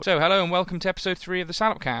So, hello and welcome to episode 3 of the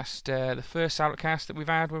Salopcast, the first Salopcast that we've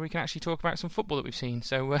had where we can actually talk about some football that we've seen.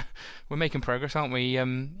 So, we're making progress, aren't we?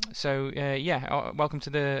 Welcome to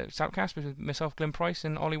the Salopcast with myself, Glenn Price,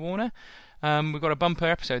 and Ollie Warner. We've got a bumper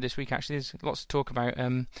episode this week, actually. There's lots to talk about.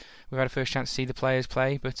 We've had a first chance to see the players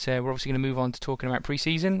play, but we're obviously going to move on to talking about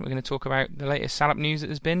pre-season. We're going to talk about the latest Salop news that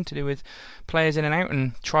there's been to do with players in and out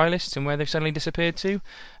and trialists and where they've suddenly disappeared to.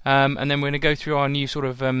 And then we're going to go through our new sort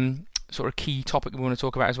of key topic we want to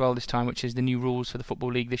talk about as well this time, which is the new rules for the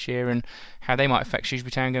Football League this year and how they might affect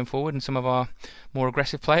Shrewsbury Town going forward and some of our more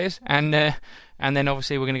aggressive players. And then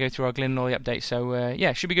obviously we're going to go through our Glyn and Ollie update. So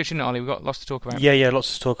it should be good, shouldn't it, Ollie? We've got lots to talk about.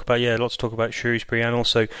 Lots to talk about. Lots to talk about Shrewsbury, and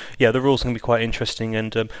also the rules are going to be quite interesting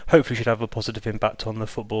and hopefully should have a positive impact on the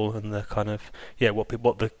football and the kind of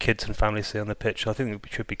what the kids and families see on the pitch. I think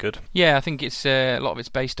it should be good. Yeah, I think it's a lot of it's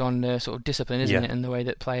based on sort of discipline, isn't it, and the way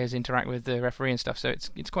that players interact with the referee and stuff. So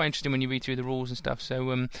it's quite interesting when you read through the rules and stuff.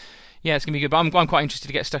 So it's going to be good. But I'm quite interested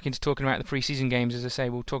to get stuck into talking about the pre-season games. As I say,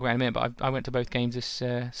 we'll talk about it in a minute. But I went to both games this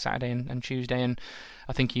Saturday and Tuesday, and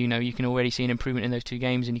I think you can already see an improvement in those two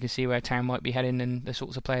games, and you can see where Town might be heading and the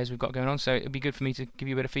sorts of players we've got going on. So it'd be good for me to give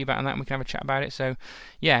you a bit of feedback on that, and we can have a chat about it. So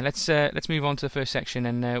let's move on to the first section,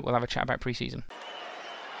 and we'll have a chat about pre-season.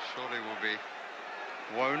 Surely will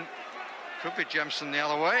be Wone. Could be Jemson the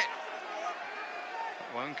other way.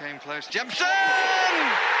 Wone came close. Jemson!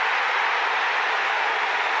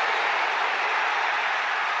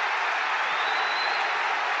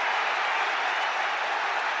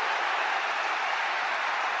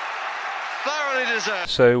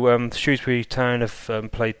 So Shrewsbury Town have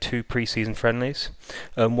played 2 pre-season friendlies,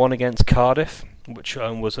 one against Cardiff, which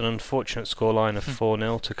was an unfortunate scoreline of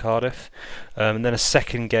 4-0 to Cardiff, and then a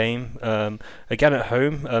second game again at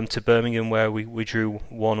home to Birmingham, where we drew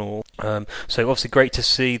 1-1. So obviously great to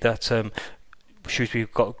see that Shrewsbury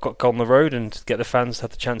got on the road and get the fans to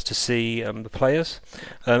have the chance to see the players.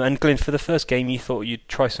 And Glyn, for the first game, you thought you'd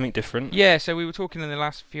try something different. Yeah, so we were talking in the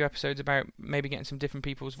last few episodes about maybe getting some different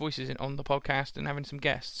people's voices on the podcast and having some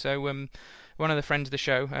guests. So one of the friends of the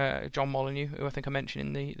show, John Molyneux, who I think I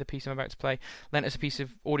mentioned in the piece I'm about to play, lent us a piece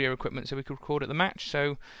of audio equipment so we could record at the match.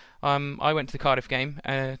 So I went to the Cardiff game,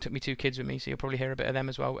 took me 2 kids with me, so you'll probably hear a bit of them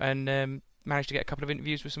as well, and managed to get a couple of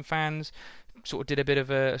interviews with some fans, sort of did a bit of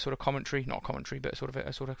a sort of commentary, not commentary, but sort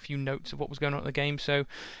of a few notes of what was going on at the game. So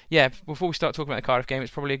before we start talking about the Cardiff game,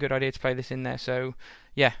 it's probably a good idea to play this in there. So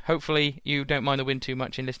hopefully you don't mind the wind too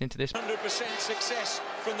much in listening to this. 100% success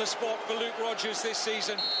from the spot for Luke Rogers this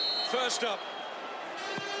season. First up,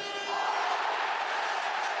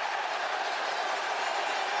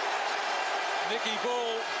 Nicky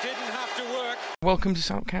Ball didn't have to work. Welcome to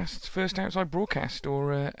Salopcast's first outside broadcast,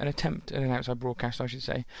 or an attempt at an outside broadcast, I should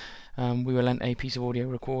say. We were lent a piece of audio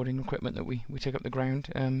recording equipment that we took up the ground.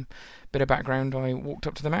 Bit of background, I walked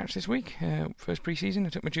up to the match this week, first pre-season. I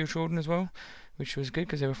took my dual children as well, which was good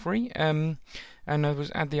because they were free. And I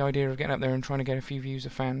had the idea of getting up there and trying to get a few views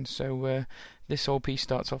of fans. So this whole piece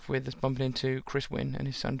starts off with us bumping into Chris Wynn and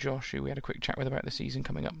his son Josh, who we had a quick chat with about the season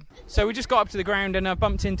coming up. So we just got up to the ground and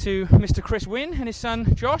bumped into Mr. Chris Wynn and his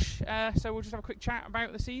son Josh. So we'll just have a quick chat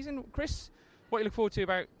about the season. Chris, what are you looking forward to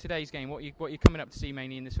about today's game? What are you coming up to see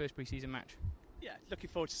mainly in this first pre-season match? Yeah, looking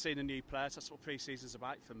forward to seeing the new players. That's what pre-season's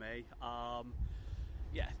about for me.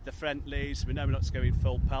 The friendlies. We know we're not going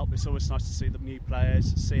full pelt, but it's always nice to see the new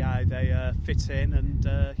players, see how they fit in, and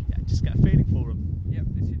just get a feeling for them. Yeah,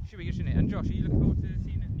 it should be good, shouldn't it? And Josh, are you looking forward to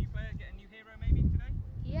seeing a new player, get a new hero maybe today?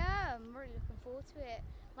 Yeah, I'm really looking forward to it.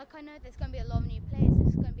 Like, I know there's going to be a lot of new players, so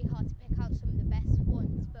it's going to be hard to pick out some of the best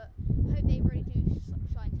ones, but I hope they really do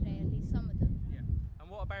shine today, at least some of them. Yeah. And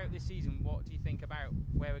what about this season? What do you think about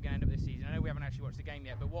where we're going to end up this season? I know we haven't actually watched the game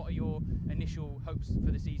yet, but what are your initial hopes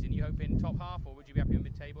for the season? Are you hoping top half, or would you be happy with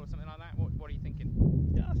mid-table or something like that? What are you thinking?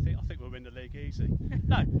 Yeah, I think we'll win the league easy.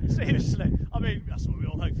 No, seriously. I mean, that's what we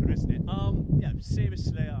all hope for, isn't it?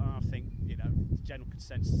 Seriously, I think the general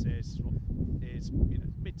consensus is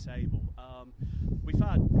mid-table. We've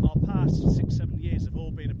had our past 6-7 years have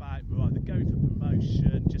all been about we're either going for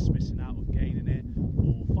promotion, just missing out on gaining it,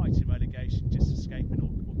 or fighting relegation, just escaping or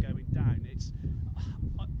going down.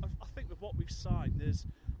 I think with what we've signed,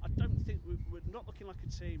 I don't think we're not looking like a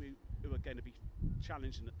team who are going to be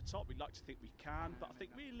challenging at the top. We'd like to think we can, but I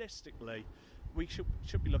think realistically we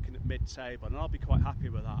should be looking at mid-table, and I'll be quite happy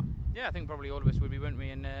with that. Yeah, I think probably all of us would be, wouldn't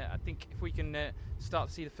we? And I think if we can start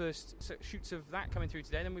to see the first shoots of that coming through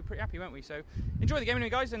today, then we're pretty happy, won't we? So enjoy the game anyway,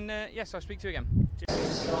 guys, and yes, I'll speak to you again.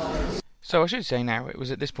 So I should say now, it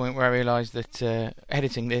was at this point where I realised that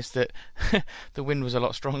editing this, that the wind was a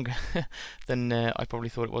lot stronger than I probably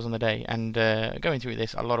thought it was on the day. And going through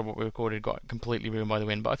this, a lot of what we recorded got completely ruined by the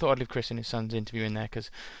wind. But I thought I'd leave Chris and his son's interview in there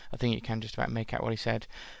because I think you can just about make out what he said.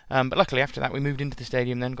 But luckily after that we moved into the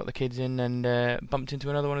stadium then, got the kids in and bumped into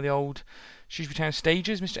another one of the old Shrewsbury Town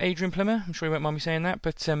stagers, Mr. Adrian Plummer. I'm sure he won't mind me saying that.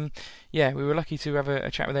 But yeah, we were lucky to have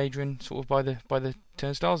a chat with Adrian sort of by the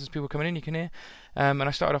turnstiles as people were coming in, you can hear. And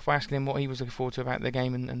I started off by asking him what he was looking forward to about the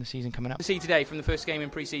game and the season coming up. To see today from the first game in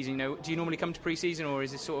pre-season, do you normally come to pre-season, or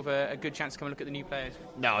is this sort of a good chance to come and look at the new players?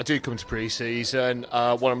 No, I do come to pre-season.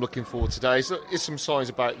 What I'm looking for today is some signs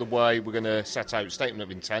about the way we're going to set out a statement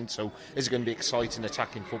of intent. So is it going to be exciting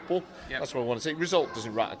attacking football? Yep. That's what I want to see. Result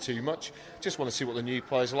doesn't matter too much. Just want to see what the new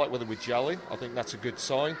players are like, whether we're gelling. I think that's a good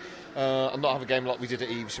sign. And not have a game like we did at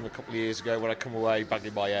Evesham a couple of years ago when I come away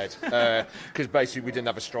banging my head. Because basically we didn't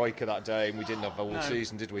have a striker that day and we didn't have all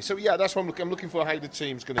season, did we? So yeah, that's what I'm looking for, how the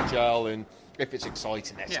team's going to gel and if it's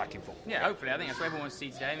exciting attacking football. Yeah, hopefully. I think that's what everyone wants to see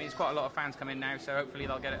today. I mean, there's quite a lot of fans come in now, so hopefully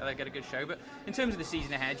they'll get a good show. But in terms of the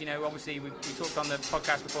season ahead, obviously we talked on the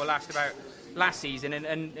podcast before last about last season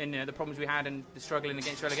and the problems we had and the struggling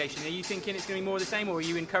against relegation. Are you thinking it's going to be more of the same, or are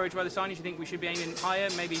you encouraged by the signings? You think we should be aiming higher,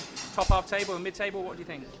 maybe top half table or mid table? What do you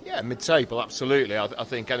think? Yeah, mid table, absolutely. I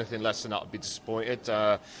think anything less than that would be disappointed.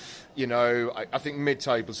 I think mid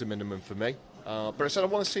table's the minimum for me. But I said I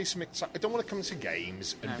want to see some. I don't want to come to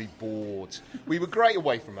games and be bored. We were great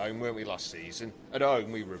away from home, weren't we, last season? At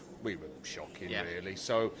home, we were shocking, really.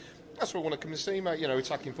 So that's what I want to come to see, mate.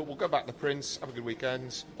 Attacking football. Go back to the Prince, have a good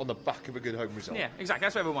weekend on the back of a good home result. Yeah, exactly.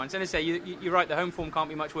 That's what everyone wants. And I say you're right. The home form can't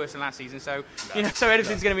be much worse than last season. So so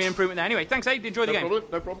anything's going to be an improvement there. Anyway, thanks, Aid. Enjoy the game. No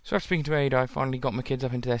problem. So after speaking to Aid, I finally got my kids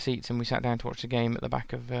up into their seats and we sat down to watch the game at the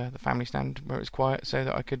back of the family stand where it was quiet, so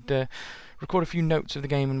that I could record a few notes of the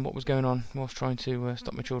game and what was going on whilst trying to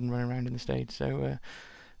stop my children running around in the stage. So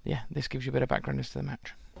yeah, this gives you a bit of background as to the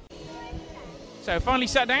match. So finally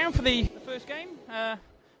sat down for the first game.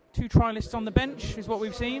 2 trialists on the bench is what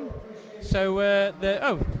we've seen. So as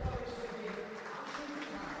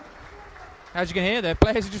you can hear, the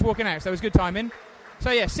players are just walking out, so it was good timing.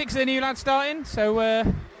 So yeah, 6 of the new lads starting, so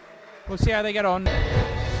we'll see how they get on.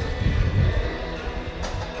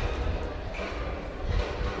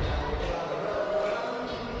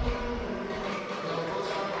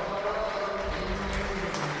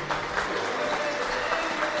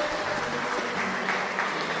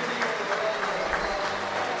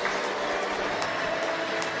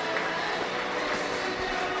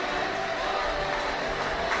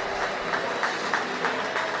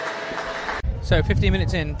 So 15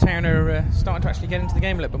 minutes in, Town are starting to actually get into the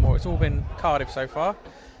game a little bit more. It's all been Cardiff so far.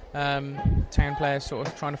 Town players sort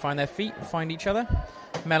of trying to find their feet, find each other.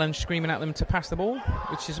 Mellon screaming at them to pass the ball,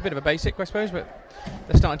 which is a bit of a basic, I suppose, but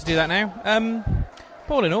they're starting to do that now.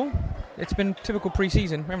 All in all, it's been typical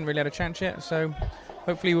pre-season. We haven't really had a chance yet, so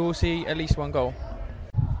hopefully we will see at least one goal.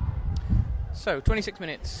 So 26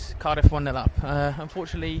 minutes, Cardiff 1-0 up.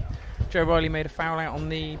 Unfortunately, Joe Riley made a foul out on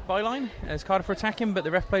the byline as Cardiff were attacking, but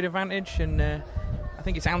the ref played advantage, and I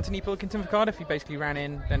think it's Anthony Pilkington for Cardiff. He basically ran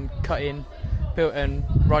in, then cut in, and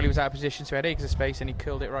Riley was out of position, so he had acres of space, and he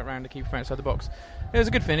curled it right round to keep from outside the box. It was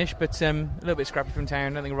a good finish, but a little bit scrappy from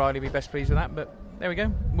Town. I don't think Riley would be best pleased with that, but there we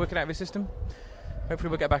go. Work it out of his system. Hopefully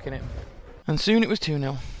we'll get back in it. And soon it was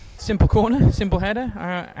 2-0. Simple corner, simple header.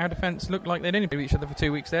 Our defence looked like they'd only played each other for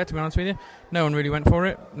 2 weeks there, to be honest with you. No one really went for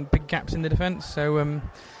it. Big gaps in the defence, so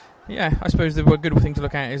yeah, I suppose the good thing to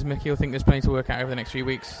look at is Mickey will think there's plenty to work out over the next few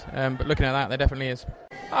weeks. But looking at that, there definitely is.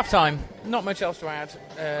 Half-time, not much else to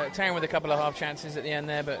add. Town with a couple of half chances at the end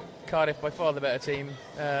there, but Cardiff by far the better team.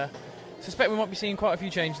 Suspect we might be seeing quite a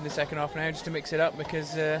few changes in the second half now, just to mix it up,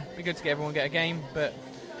 because it'd be good to get everyone get a game, but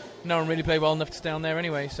no one really played well enough to stay on there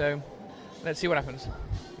anyway, so let's see what happens.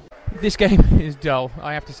 This game is dull,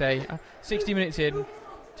 I have to say. 60 minutes in,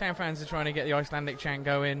 Town fans are trying to get the Icelandic chant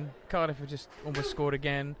going. Cardiff have just almost scored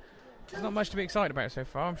again. There's not much to be excited about so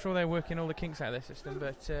far. I'm sure they're working all the kinks out of their system,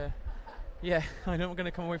 but yeah, I'm not going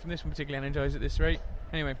to come away from this one particularly energized at this rate.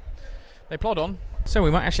 Anyway, they plod on. So we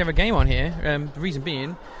might actually have a game on here. The reason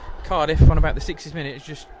being, Cardiff on about the 60th minute has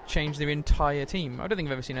just changed their entire team. I don't think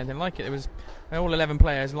I've ever seen anything like it. There was all 11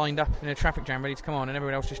 players lined up in a traffic jam ready to come on, and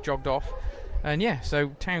everyone else just jogged off. And yeah, so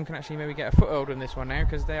Town can actually maybe get a foothold in this one now,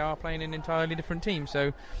 because they are playing an entirely different team.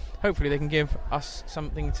 So hopefully they can give us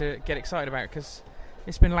something to get excited about, because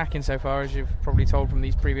it's been lacking so far, as you've probably told from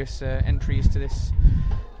these previous entries to this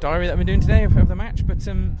diary that I've been doing today of the match. But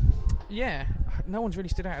yeah, no one's really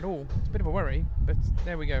stood out at all. It's a bit of a worry, but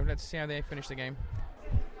there we go. Let's see how they finish the game.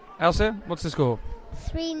 Elsa, what's the score?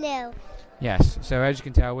 3-0. Yes, so as you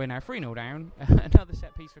can tell, we're now 3-0 down. Another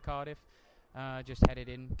set piece for Cardiff. Just headed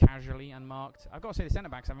in casually, unmarked. I've got to say the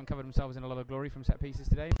centre-backs haven't covered themselves in a lot of glory from set pieces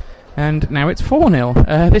today. And now it's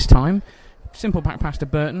 4-0. This time, simple back pass to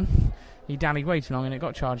Burton. He dallied way too long and it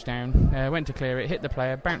got charged down. Went to clear it, hit the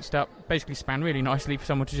player, bounced up, basically spanned really nicely for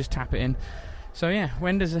someone to just tap it in. So yeah,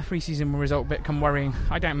 when does the pre-season result bit come worrying?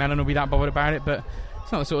 I doubt Mellon will be that bothered about it, but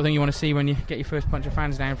it's not the sort of thing you want to see when you get your first bunch of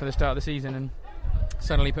fans down for the start of the season and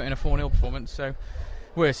suddenly put in a 4-0 performance. So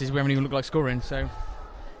worse is we haven't even looked like scoring. So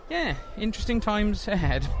yeah, interesting times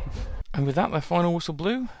ahead. And with that, the final whistle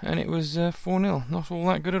blew, and it was 4-0. Not all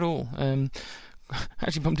that good at all.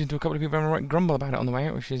 Actually bumped into a couple of people having a right grumble about it on the way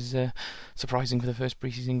out, which is surprising for the first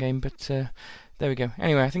pre-season game, but there we go.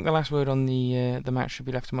 Anyway, I think the last word on the match should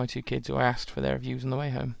be left to my two kids, who I asked for their views on the way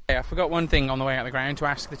home. Yeah, I forgot one thing on the way out of the ground to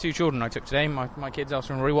ask the two children I took today, my kids,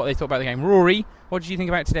 Elsa and Rory, what they thought about the game. Rory, what did you think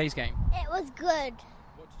about today's game? It was good.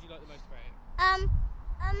 What did you like the most about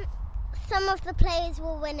it? Some of the players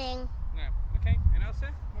were winning. No. Okay, and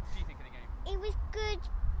Elsa, what did you think of the game? It was good,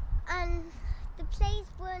 and the players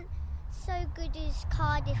weren't so good as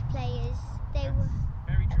Cardiff players. They were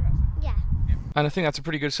very true, Elsa. Yeah. And I think that's a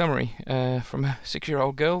pretty good summary from a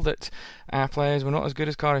 6-year-old girl, that our players were not as good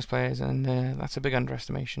as Cardiff's players, and that's a big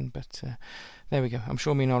underestimation, but there we go. I'm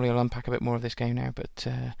sure me and Ollie will unpack a bit more of this game now, but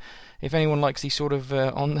if anyone likes these sort of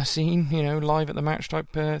on the scene, live at the match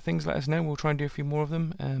type things, let us know. We'll try and do a few more of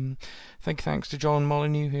them. Thanks to John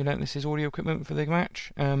Molyneux, who lent us his audio equipment for the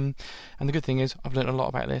match, and the good thing is I've learnt a lot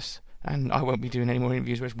about this, and I won't be doing any more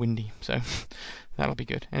interviews where it's windy, so that'll be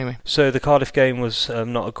good. Anyway. So the Cardiff game was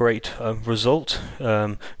not a great result.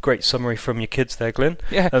 Great summary from your kids there, Glyn.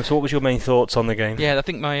 Yeah. So what was your main thoughts on the game? Yeah, I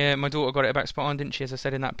think my daughter got it about spot on, didn't she? As I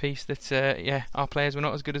said in that piece, that our players were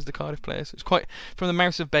not as good as the Cardiff players. It's quite from the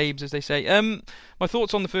mouths of babes, as they say. My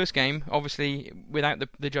thoughts on the first game, obviously, without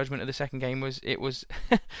the judgment of the second game, was it was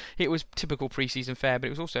typical pre-season fare, but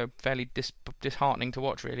it was also fairly disheartening to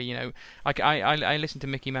watch. Really, I listened to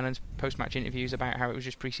Mickey Mellon's post-match interviews about how it was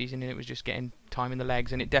just pre-season and it was just getting time in the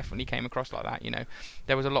legs, and it definitely came across like that.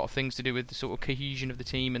 There was a lot of things to do with the sort of cohesion of the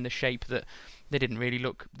team and the shape that they didn't really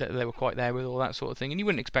look that they were quite there with, all that sort of thing. And you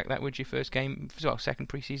wouldn't expect that, would you? First game, second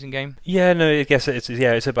pre-season game. Yeah, no, I guess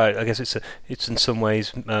it's about. I guess it's in some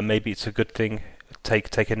ways maybe it's a good thing.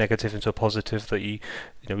 Take a negative into a positive, that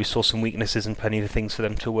we saw some weaknesses and plenty of things for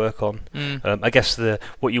them to work on. I guess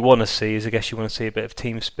what you want to see is you want to see a bit of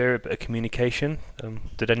team spirit, a bit of communication.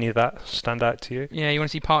 Did any of that stand out to you? Yeah, you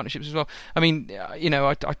want to see partnerships as well. I mean,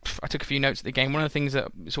 I took a few notes at the game. One of the things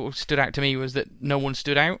that sort of stood out to me was that no one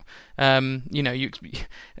stood out.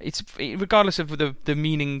 It's regardless of the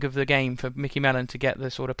meaning of the game for Mickey Mellon to get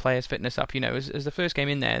the sort of players' fitness up. As the first game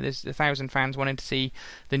in there's 1,000 fans wanting to see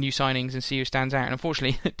the new signings and see who stands out. And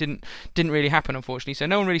unfortunately, it didn't really happen. Unfortunately, so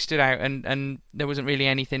no one really stood out, and there wasn't really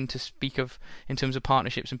anything to speak of in terms of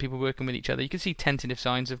partnerships and people working with each other. You could see tentative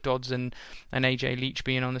signs of Dodds and AJ Leach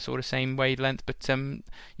being on the sort of same wavelength, but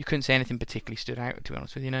you couldn't say anything particularly stood out, to be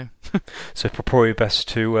honest with you. So probably best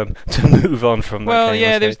to move on from that. Well, game,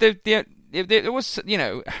 yeah, there was,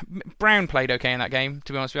 Brown played okay in that game,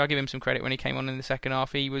 to be honest with you. I'll give him some credit when he came on in the second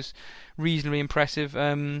half. He was reasonably impressive.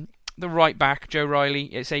 The right back, Joe Riley,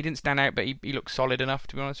 he didn't stand out, but he looked solid enough,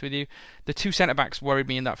 to be honest with you. The two centre-backs worried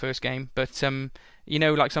me in that first game, but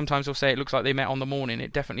like sometimes they'll say it looks like they met on the morning.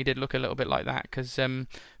 It definitely did look a little bit like that, because from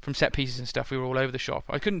set pieces and stuff, we were all over the shop.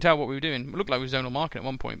 I couldn't tell what we were doing. It looked like we were zonal marking at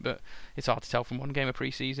one point, but it's hard to tell from one game of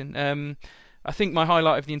pre-season. I think my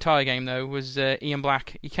highlight of the entire game, though, was Ian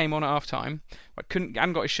Black. He came on at half-time,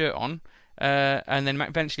 hadn't got his shirt on, and then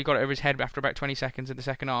eventually got it over his head after about 20 seconds of the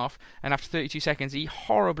second half, and after 32 seconds he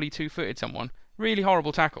horribly two-footed someone. Really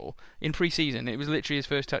horrible tackle in pre-season. It was literally his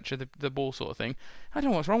first touch of the ball, sort of thing. I don't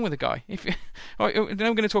know what's wrong with the guy. I know we're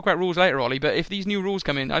going to talk about rules later, Ollie, but if these new rules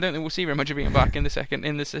come in, I don't think we'll see very much of Ian Black in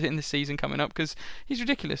the season coming up, because he's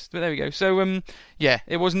ridiculous. But there we go. So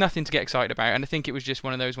it was nothing to get excited about, and I think it was just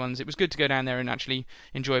one of those ones. It was good to go down there and actually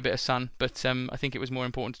enjoy a bit of sun, but I think it was more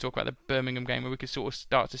important to talk about the Birmingham game, where we could sort of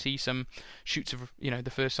start to see some shoots of the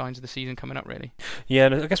first signs of the season coming up, really. Yeah,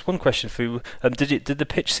 and I guess one question for you: did the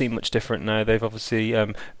pitch seem much different now? They've obviously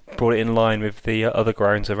brought it in line with the other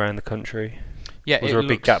grounds around the country. Yeah, was there a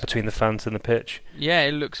big gap between the fans and the pitch? Yeah,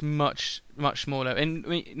 it looks much smaller. And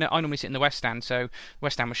I normally sit in the West Stand, so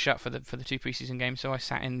West Stand was shut for the two pre-season games, so I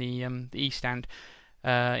sat in the East Stand,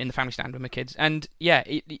 in the family stand with my kids. And yeah,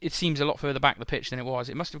 it seems a lot further back the pitch than it was.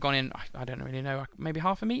 It must have gone in, I don't really know, maybe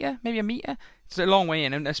half a metre, maybe a metre. It's a long way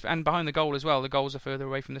in, and behind the goal as well. The goals are further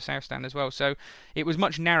away from the South Stand as well, so it was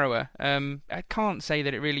much narrower. I can't say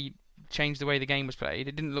that it really change the way the game was played.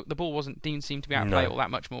 It didn't look, the ball didn't seem to be out of play all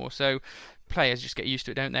that much more. So players just get used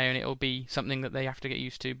to it, don't they? And it'll be something that they have to get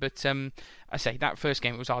used to. But I say that first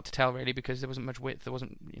game, it was hard to tell really, because there wasn't much width. There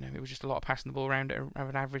wasn't, it was just a lot of passing the ball around at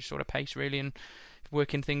an average sort of pace really, and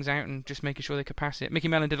working things out and just making sure they could pass it. Mickey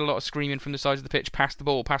Mellon did a lot of screaming from the sides of the pitch, pass the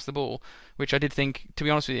ball, which I did think, to be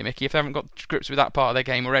honest with you, Mickey, if they haven't got grips with that part of their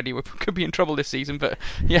game already, we could be in trouble this season. But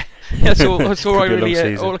yeah, that's all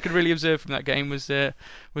I could really observe from that game was the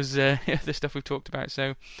stuff we've talked about.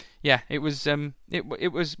 So yeah, it was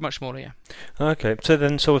much smaller. Yeah. Okay, so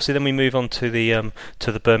obviously we move on to the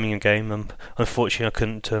Birmingham game. Unfortunately,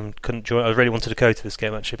 I couldn't join. I really wanted to go to this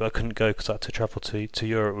game actually, but I couldn't go because I had to travel to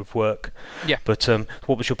Europe with work. Yeah. But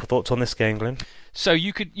what was your thoughts on this game, Glenn? So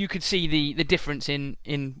you could see the difference in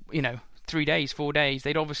 3 days, 4 days.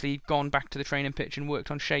 They'd obviously gone back to the training pitch and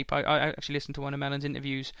worked on shape. I actually listened to one of Mellon's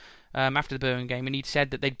interviews after the Birmingham game, and he'd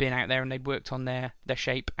said that they'd been out there and they'd worked on their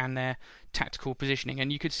shape and their tactical positioning,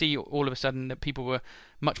 and you could see all of a sudden that people were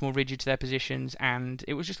much more rigid to their positions, and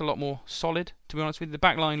it was just a lot more solid, to be honest with you. The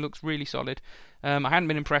back line looks really solid. I hadn't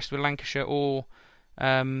been impressed with Lancashire or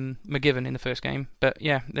McGivern in the first game, but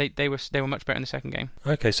yeah, they were much better in the second game.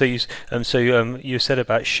 Okay, so you said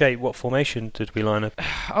about shape. What formation did we line up?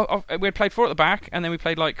 We had played 4 at the back, and then we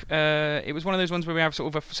played it was one of those ones where we have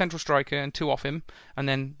sort of a central striker and 2 off him, and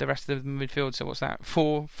then the rest of the midfield. So what's that?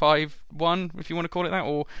 4-5-1, if you want to call it that,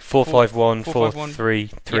 or 4-5-1,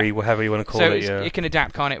 4-3-3, whatever you want to call it. So it can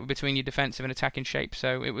adapt, can't it, between your defensive and attacking shape.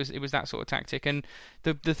 So it was that sort of tactic, and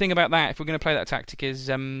the thing about that, if we're going to play that tactic, is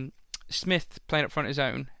Smith playing up front his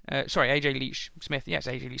own. AJ Leach Smith. Yes,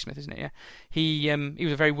 AJ Leach Smith, isn't it? Yeah. He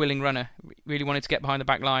was a very willing runner. Really wanted to get behind the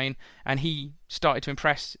back line, and he started to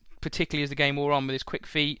impress, particularly as the game wore on, with his quick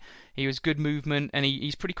feet. He was good movement, and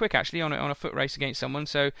he's pretty quick actually on a foot race against someone.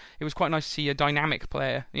 So it was quite nice to see a dynamic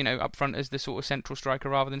player, up front as the sort of central striker,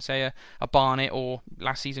 rather than say a Barnett or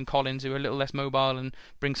last season Collins, who are a little less mobile and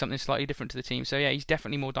bring something slightly different to the team. So yeah, he's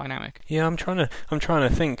definitely more dynamic. Yeah, I'm trying to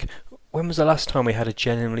think. When was the last time we had a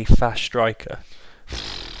genuinely fast striker?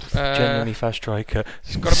 Genuinely fast striker.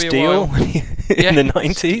 It's got to be Steele a while. in the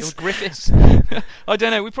 90s. Griffiths. I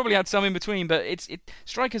don't know. We probably had some in between, but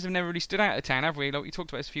strikers have never really stood out of town, have we? Like we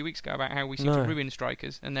talked about this a few weeks ago about how we seem to ruin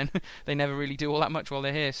strikers, and then they never really do all that much while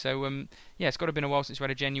they're here. So yeah, it's got to have been a while since we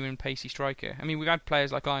had a genuine pacey striker. I mean, we've had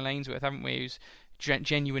players like Ian Lainsworth, haven't we? Who's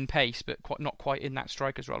genuine pace, but not quite in that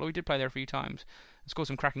striker's role. We did play there a few times. Scored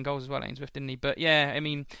some cracking goals as well, Ainsworth, didn't he? But yeah, I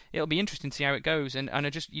mean, it'll be interesting to see how it goes. And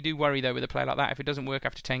you do worry though with a player like that, if it doesn't work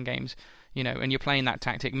after 10 games, and you're playing that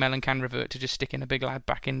tactic, Mellon can revert to just sticking a big lad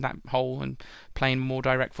back in that hole and playing more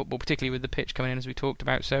direct football, particularly with the pitch coming in as we talked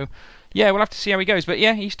about. So yeah, we'll have to see how he goes. But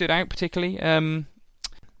yeah, he stood out particularly.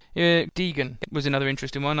 Deegan was another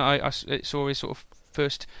interesting one. I saw his sort of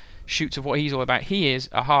first shoots of what he's all about. He is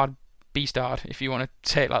a hard beastard, if you want to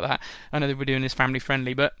say it like that. I know that we're doing this family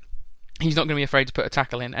friendly, but he's not going to be afraid to put a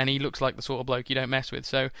tackle in, and he looks like the sort of bloke you don't mess with.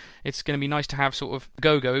 So it's going to be nice to have sort of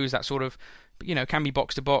Gogo, who's that sort of, can be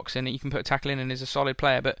box to box, and you can put a tackle in and is a solid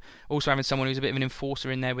player, but also having someone who's a bit of an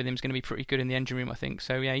enforcer in there with him is going to be pretty good in the engine room, I think.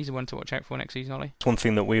 So yeah, he's the one to watch out for next season, Ollie. It's one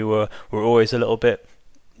thing that we were always a little bit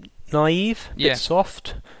naive, a bit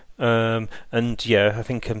soft. And yeah, I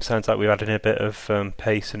think sounds like we've added a bit of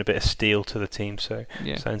pace and a bit of steel to the team, so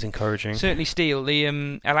sounds encouraging. Certainly steel. The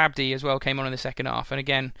El Abdi as well came on in the second half, and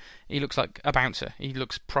again, he looks like a bouncer. He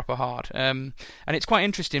looks proper hard. And it's quite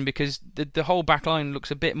interesting because the whole back line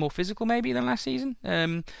looks a bit more physical maybe than last season.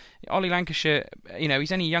 Ollie Lancashire,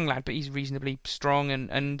 he's only a young lad, but he's reasonably strong,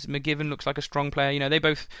 and McGivern looks like a strong player. They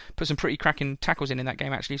both put some pretty cracking tackles in that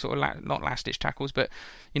game, actually, sort of not last-ditch tackles, but,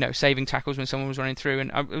 saving tackles when someone was running through,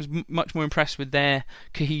 and I was much more impressed with their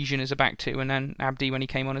cohesion as a back two, and then Abdi, when he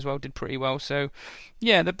came on as well, did pretty well. So,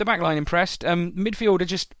 yeah, the back line impressed. Midfield,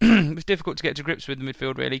 it was difficult to get to grips with the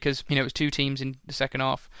midfield, really, because, it was 2 teams in the second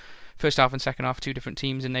half. First half and second half, 2 different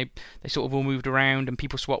teams, and they sort of all moved around, and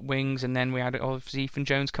people swapped wings, and then we had obviously Ethan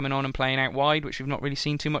Jones coming on and playing out wide, which we've not really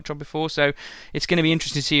seen too much of before. So it's going to be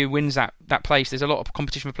interesting to see who wins that place. There's a lot of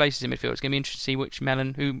competition for places in midfield. It's going to be interesting to see which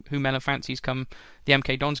who Mellon fancies come the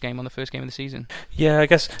MK Dons game on the first game of the season. Yeah, I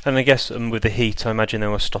guess with the heat, I imagine they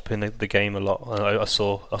were stopping the game a lot. I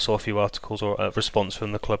saw a few articles or a response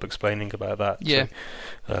from the club explaining about that. Yeah,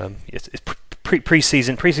 so, it's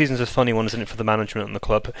pre-season. Pre-season's a funny one, isn't it, for the management and the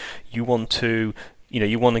club? You want to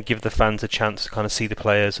you want to give the fans a chance to kind of see the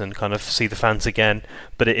players and kind of see the fans again,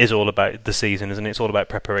 but it is all about the season, isn't it? It's all about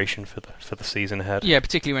preparation for the season ahead. Yeah,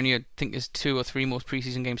 particularly when you think there's 2 or 3 more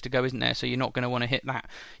pre-season games to go, isn't there? So you're not going to want to hit that.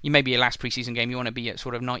 You maybe your last pre-season game, you want to be at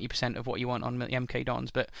sort of 90% of what you want on the MK Dons,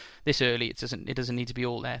 but this early it doesn't need to be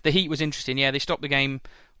all there. The heat was interesting. Yeah, they stopped the game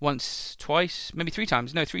once, twice, maybe 3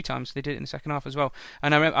 times. No, 3 times. They did it in the second half as well.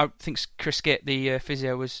 And I think Chris Skitt, the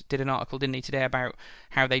physio, did an article, didn't he, today about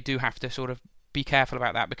how they do have to sort of be careful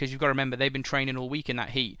about that, because you've got to remember they've been training all week in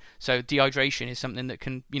that heat, so dehydration is something that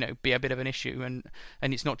can be a bit of an issue, and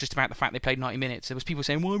it's not just about the fact they played 90 minutes. There was people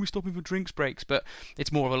saying, why are we stopping for drinks breaks, but it's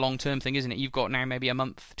more of a long-term thing, isn't it? You've got now maybe a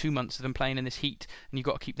month, 2 months of them playing in this heat, and you've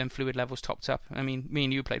got to keep them fluid levels topped up. I mean, me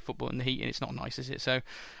and you played football in the heat, and it's not nice, is it? So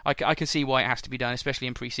I can see why it has to be done, especially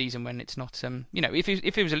in pre-season when it's not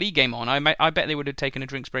if it was a league game on, I bet they would have taken a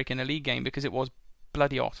drinks break in a league game, because it was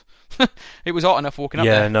bloody hot. It was hot enough walking up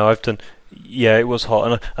there. Yeah, it was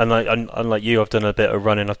hot, and unlike you, I've done a bit of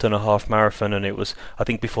running. I've done a half marathon, and it was, I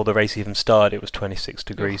think before the race even started, it was 26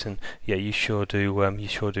 degrees, and yeah, you sure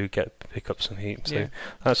do pick up some heat. So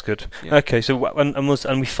that's good. Yeah. Okay, so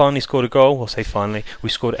and we finally scored a goal. I'll say finally, we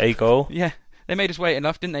scored a goal. Yeah. They made us wait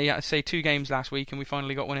enough, didn't they? I say 2 games last week, and we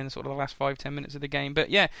finally got one in sort of the last 5-10 minutes of the game. But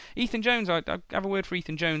yeah, Ethan Jones, I have a word for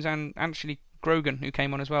Ethan Jones, and actually Grogan, who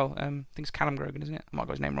came on as well. I think it's Callum Grogan, isn't it? I might have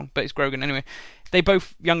got his name wrong, but it's Grogan anyway. They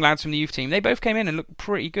both, young lads from the youth team, they both came in and looked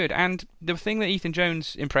pretty good. And the thing that Ethan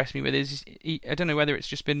Jones impressed me with is, I don't know whether it's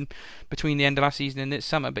just been between the end of last season and this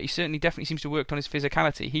summer, but he definitely seems to have worked on his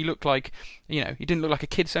physicality. He looked like, he didn't look like a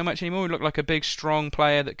kid so much anymore. He looked like a big, strong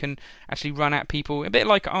player that can actually run at people. A bit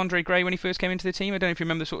like Andre Gray when he first came into the team. I don't know if you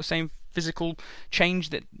remember the sort of same physical change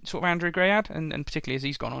that sort of Andre Gray had, and particularly as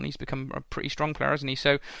he's gone on, he's become a pretty strong player, hasn't he?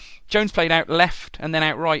 So Jones played out left and then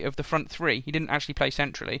out right of the front 3. He didn't actually play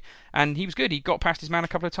centrally, and he was good. He got past his man a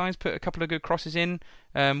couple of times, put a couple of good crosses in.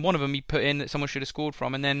 One of them he put in that someone should have scored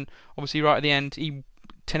from, and then obviously right at the end he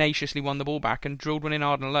tenaciously won the ball back and drilled one in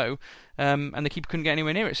hard and low, and the keeper couldn't get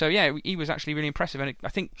anywhere near it. So yeah, he was actually really impressive. And I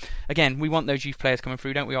think, again, we want those youth players coming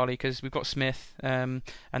through, don't we, Ollie? Because we've got Smith, and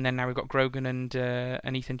then now we've got Grogan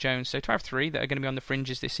and Ethan Jones. So to have 3 that are going to be on the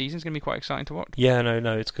fringes this season is going to be quite exciting to watch. Yeah,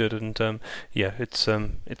 no, it's good, and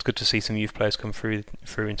it's good to see some youth players come through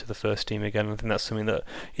into the first team again. I think that's something that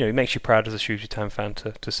it makes you proud as a Shrewsbury Town fan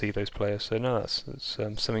to see those players. So no, that's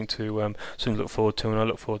something to look forward to, and I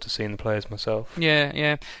look forward to seeing the players myself.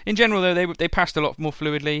 Yeah. In general, though, they passed a lot more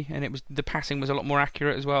fluidly, and the passing was a lot more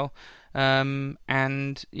accurate as well.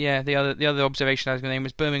 And yeah, the other observation I was going to name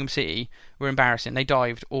was Birmingham City were embarrassing. They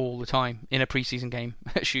dived all the time in a pre-season game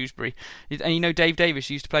at Shrewsbury, and Dave Davis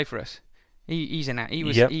used to play for us. He's in that. He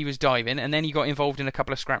was diving, and then he got involved in a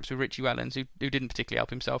couple of scraps with Richie Wellens, who didn't particularly help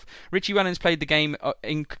himself. Richie Wellens played the game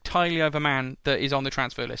entirely over a man that is on the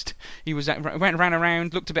transfer list. He ran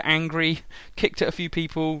around, looked a bit angry, kicked at a few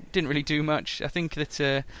people, didn't really do much. I think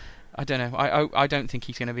that I don't know. I don't think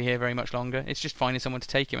he's going to be here very much longer. It's just finding someone to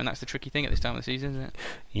take him, and that's the tricky thing at this time of the season, isn't it?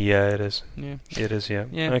 Yeah, it is. Yeah, it is. Yeah.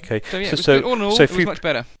 Okay. So yeah, all in all, it was much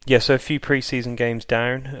better. Yeah. So a few pre-season games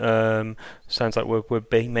down. Sounds like we're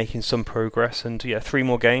making some progress, and 3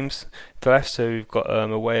 more games left. So we've got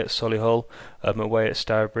away at Solihull, away at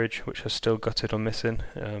Stourbridge, which I still gutted on missing,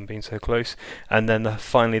 being so close, and then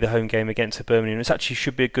finally the home game against Birmingham. It actually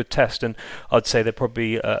should be a good test, and I'd say they're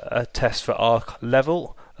probably a test for our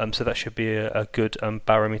level. So that should be a good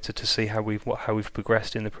barometer to see how we've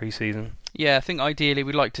progressed in the pre-season. Yeah, I think ideally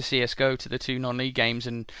we'd like to see us go to the 2 non-league games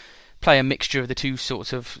and play a mixture of the 2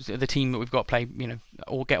 sorts of the team that we've got play,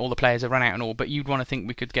 or get all the players that run out and all. But you'd want to think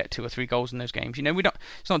we could get 2 or 3 goals in those games. We don't.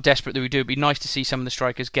 It's not desperate that we do. It'd be nice to see some of the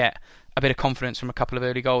strikers get a bit of confidence from a couple of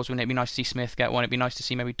early goals. Wouldn't it be nice to see Smith get one? It'd be nice to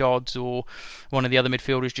see maybe Dodds or one of the other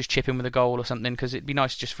midfielders just chip in with a goal or something, because it'd be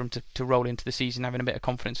nice just for him to roll into the season having a bit of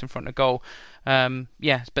confidence in front of goal.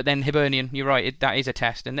 Yes, but then Hibernian, you're right, that is a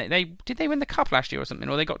test. And did they win the cup last year or something,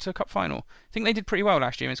 or they got to a cup final? I think they did pretty well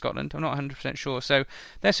last year in Scotland. I'm not 100% sure. So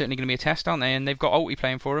they're certainly going to be a test, aren't they? And they've got Alty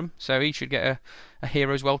playing for them, so he should get a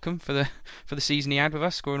hero's welcome for the season he had with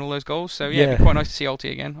us, scoring all those goals. So yeah, it'd be quite nice to see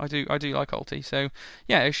Alty again. I do like Alty. So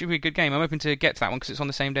yeah, it should be a good game. I'm hoping to get to that one because it's on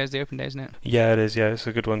the same day as the Open Day, isn't it? Yeah, it is. Yeah, it's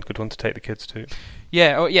a good one to take the kids to.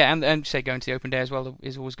 Yeah, and say going to the Open Day as well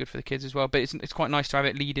is always good for the kids as well. But it's quite nice to have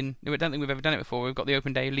it leading. I don't think we've ever done it before. We've got the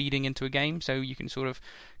Open Day leading into a game, so you can sort of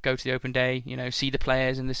go to the Open Day, see the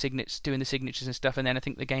players and doing the signatures and stuff, and then I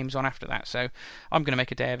think the game's on after that. So I'm going to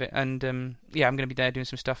make a day of it, and I'm going to be there doing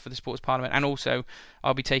some stuff for the Sports Parliament, and also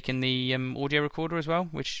I'll be taking the audio recorder as well,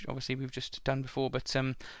 which obviously we've just done before, but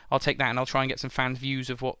I'll take that and I'll try and get some fans' views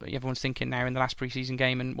of what everyone's thinking now in the last pre-season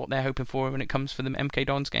game and what they're hoping for when it comes for the MK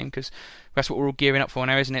Dons game, because that's what we're all gearing up for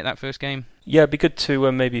now, isn't it, that first game? Yeah, it'd be good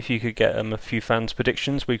to maybe if you could get a few fans'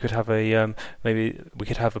 predictions. We could have in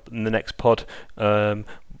the next pod.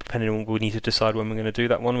 Depending on, we need to decide when we're going to do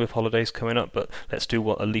that one with holidays coming up, but let's do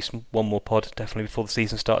at least one more pod definitely before the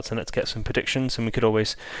season starts, and let's get some predictions, and we could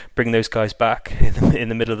always bring those guys back in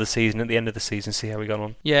the middle of the season, at the end of the season, see how we got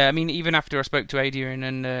on. Yeah, I mean, even after I spoke to Adrian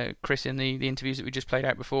and Chris in the interviews that we just played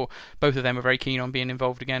out before, both of them are very keen on being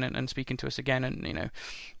involved again and speaking to us again, and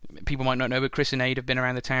people might not know, but Chris and Aid have been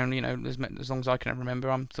around the town, as long as I can remember.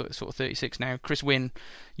 I'm sort of 36 now. Chris Wynn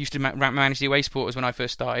used to manage the away supporters when I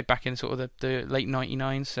first started back in sort of the late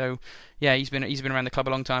 99s. So yeah, he's been around the club a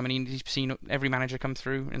long time, and he's seen every manager come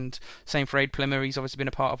through. And same for Aid Plimmer. He's obviously been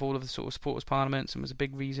a part of all of the sort of supporters parliaments and was a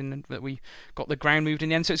big reason that we got the ground moved in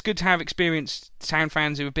the end. So it's good to have experienced town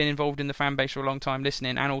fans who have been involved in the fan base for a long time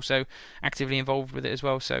listening and also actively involved with it as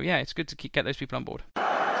well. So yeah, it's good to get those people on board.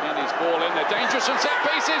 Tierney's ball in, they're dangerous from set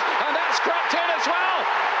pieces, and that's crept in as well.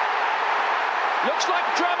 Looks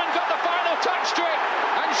like Drummond got the final touch to it,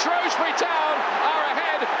 and Shrewsbury Town are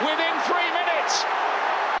ahead within 3 minutes.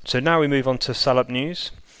 So now we move on to Salop news.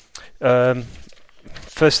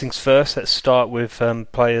 First things first, let's start with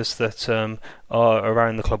players that are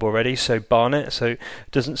around the club already. So Barnet. So it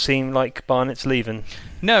doesn't seem like Barnet's leaving.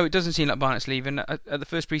 No, it doesn't seem like Barnet's leaving. At the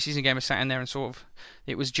first pre-season game, I sat in there and sort of,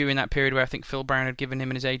 it was during that period where I think Phil Brown had given him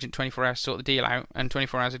and his agent 24 hours to sort the deal out, and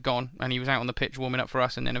 24 hours had gone, and he was out on the pitch warming up for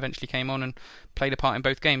us, and then eventually came on and played a part in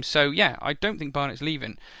both games. So yeah, I don't think Barnet's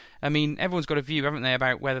leaving. I mean, everyone's got a view, haven't they,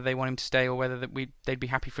 about whether they want him to stay or whether they'd be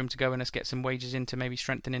happy for him to go and us get some wages in to maybe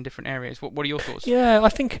strengthen in different areas. What are your thoughts? Yeah, I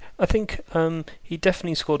think he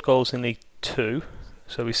definitely scored goals in League 2,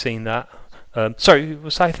 so we've seen that. Sorry, it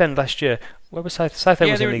was Southend last year. Where was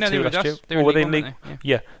Southend? Was in League 2 last year. Or were they in League?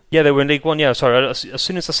 Yeah, they were in League 1. Yeah, sorry. As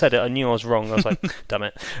soon as I said it, I knew I was wrong. I was like, damn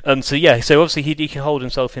it. So obviously he can hold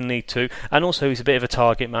himself in League 2, and also he's a bit of a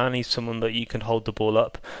target man. He's someone that you can hold the ball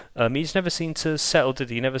up. He's never seemed to settle, did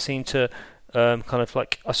he? Never seemed to. Kind of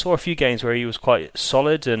like, I saw a few games where he was quite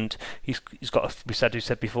solid, and he's got. We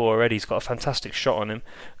said before already. He's got a fantastic shot on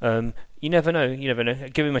him. You never know.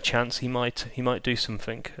 Give him a chance. He might do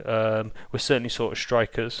something. We're certainly sort of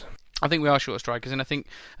strikers. I think we are short of strikers, and I think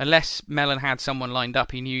unless Mellon had someone lined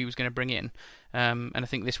up he knew he was going to bring in, and I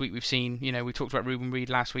think this week we've seen, we talked about Ruben Reid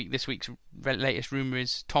last week. This week's latest rumour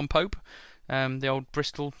is Tom Pope, the old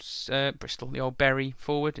the old Bury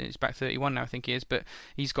forward. It's about 31 now, I think he is, but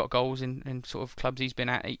he's got goals in sort of clubs he's been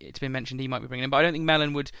at. It's been mentioned he might be bringing him, but I don't think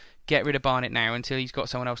Mellon would get rid of Barnet now until he's got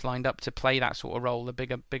someone else lined up to play that sort of role, the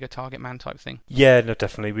bigger target man type thing. Yeah, no,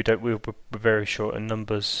 definitely. We're very short in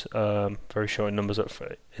numbers. Very short in numbers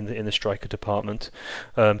in the striker department.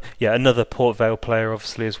 Another Port Vale player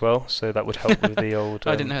obviously as well, so that would help with the old.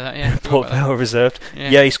 I didn't know that. Yeah, Port Vale reserved.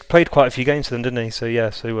 Yeah, he's played quite a few games for them, didn't he? So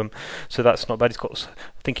yeah, so that's not bad.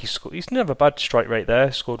 I think he's never a bad strike rate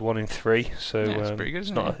there. Scored 1 in 3, so it's pretty good,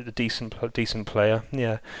 isn't not a decent player.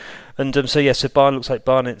 Yeah, and so Barnet looks like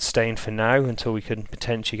Barnet's staying for now until we can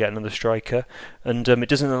potentially get another striker. And it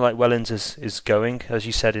doesn't look like Wellens is going, as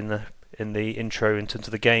you said in the intro in terms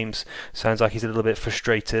of the games. Sounds like he's a little bit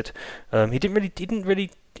frustrated. He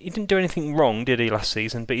didn't do anything wrong, did he, last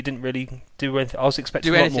season? But he didn't really do anything. I was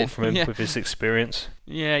expecting a lot more from him with his experience.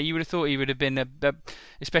 Yeah, you would have thought he would have been,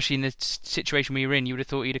 especially in the situation we were in, you would have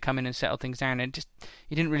thought he'd have come in and settled things down. And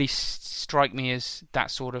he didn't really strike me as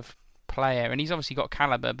that sort of player, and he's obviously got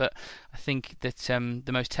calibre, but I think that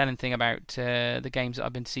the most telling thing about the games that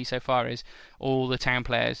I've been to see so far is all the town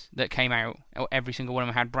players that came out, every single one of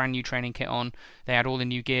them had brand new training kit on. They had all the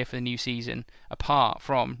new gear for the new season, apart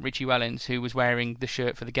from Richie Wellens, who was wearing the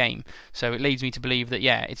shirt for the game. So it leads me to believe that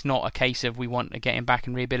it's not a case of we want to get him back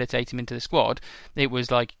and rehabilitate him into the squad. It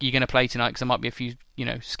was like, you're going to play tonight because there might be a few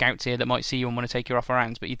scouts here that might see you and want to take you off our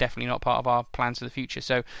hands, but you're definitely not part of our plans for the future.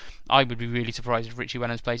 So I would be really surprised if Richie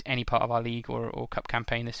Wellens plays any part of our league or cup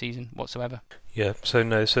campaign this season whatsoever. Yeah, so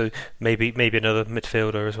maybe another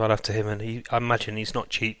midfielder as well after him, and I imagine he's not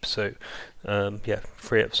cheap, so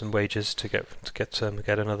free up some wages to get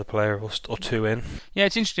another player or two in. Yeah,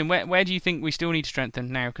 it's interesting. Where do you think we still need to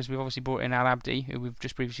strengthen now? Because we've obviously brought in Al Abdi, who we've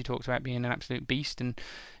just previously talked about being an absolute beast, and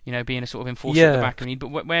being a sort of enforcer at the back of the need. But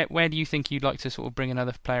where do you think you'd like to sort of bring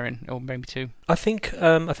another player in, or maybe two? I think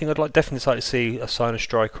I'd definitely like to see us sign a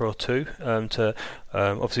striker or two.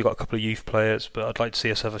 Obviously got a couple of youth players, but I'd like to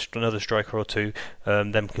see us have another striker or two.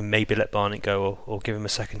 Then can maybe let Barnett go or give him a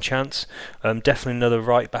second chance. Definitely another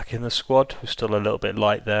right back in the squad. We're still a little bit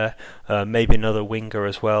light there. Maybe another winger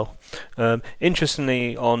as well.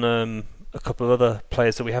 Interestingly, on a couple of other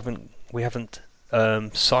players that we haven't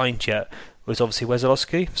signed yet was obviously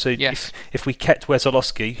Wesolowski. So yes. if we kept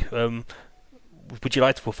Wesolowski, would you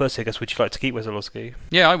like to? Well, firstly, I guess, would you like to keep Wesolowski?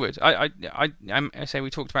 Yeah, I would. I say we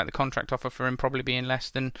talked about the contract offer for him probably being less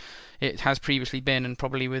than it has previously been, and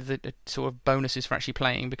probably with the sort of bonuses for actually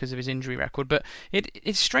playing because of his injury record. But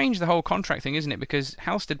it's strange, the whole contract thing, isn't it? Because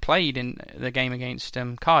Halstead played in the game against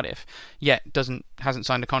Cardiff, yet hasn't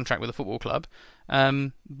signed a contract with a football club.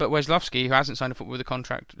 But Wesolowski, who hasn't signed a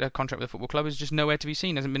contract with a football club, is just nowhere to be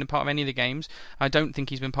seen. Hasn't been a part of any of the games. I don't think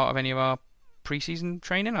he's been part of any of our pre-season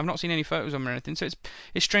training. I've not seen any photos of him or anything. So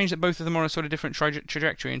it's strange that both of them are on a sort of different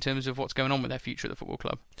trajectory in terms of what's going on with their future at the football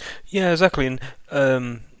club. Yeah, exactly.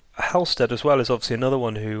 And Halstead as well is obviously another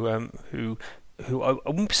one who I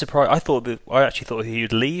wouldn't be surprised. I actually thought he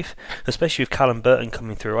would leave, especially with Callum Burton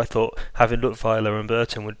coming through. I thought having Leutwiler and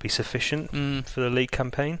Burton would be sufficient for the league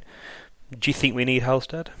campaign. Do you think we need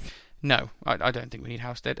Halstead? No, I don't think we need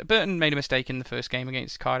Halstead. Burton made a mistake in the first game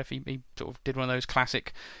against Cardiff. He sort of did one of those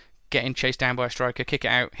classic getting chased down by a striker, kick it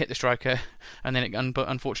out, hit the striker, and then it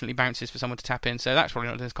unfortunately bounces for someone to tap in. So that's probably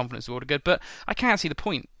not his confidence award good. But I can't see the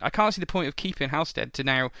point. I can't see the point of keeping Halstead to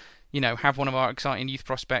now, have one of our exciting youth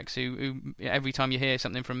prospects who every time you hear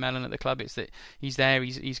something from Mellon at the club, it's that he's there,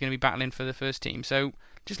 he's going to be battling for the first team. So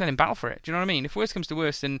just let him battle for it. Do you know what I mean? If worst comes to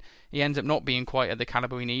worst and he ends up not being quite at the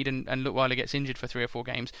calibre we need and Leutwiler gets injured for 3 or 4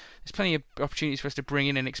 games, there's plenty of opportunities for us to bring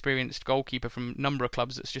in an experienced goalkeeper from a number of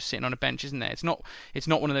clubs that's just sitting on a bench, isn't there? It's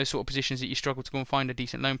not one of those sort of positions that you struggle to go and find a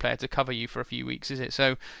decent loan player to cover you for a few weeks, is it?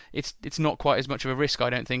 So it's not quite as much of a risk,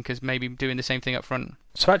 I don't think, as maybe doing the same thing up front.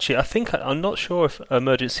 So actually, I think I'm not sure if I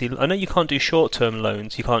know you can't do short-term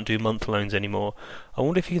loans, you can't do month loans anymore. I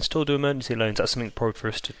wonder if you can still do emergency loans. That's something probably for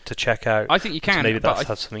us to check out. I think you can. So maybe that's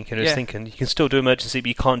something I was thinking. You can still do emergency, but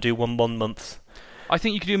you can't do one month. I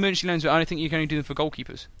think you can do emergency loans, but I don't think you can only do them for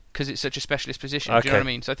goalkeepers because it's such a specialist position. Okay. Do you know what I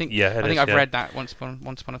mean? So I think I've read that once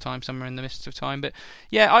upon a time, somewhere in the midst of time. But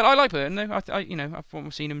yeah, I like Burton.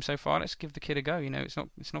 I've seen him so far. Let's give the kid a go. It's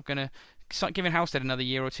not going to. Giving Halstead another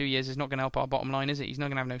year or 2 years is not going to help our bottom line, is it? He's not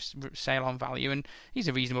going to have no sale on value, and he's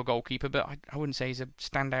a reasonable goalkeeper, but I wouldn't say he's a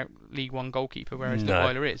standout League One goalkeeper, whereas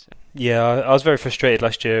Leutwiler is. Yeah, I was very frustrated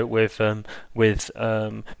last year with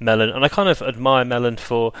Mellon, and I kind of admire Mellon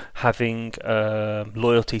for having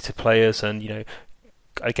loyalty to players, and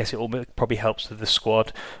I guess it all probably helps with the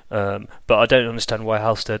squad, but I don't understand why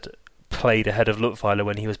Halstead played ahead of Leutwiler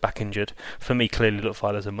when he was back injured. For me, clearly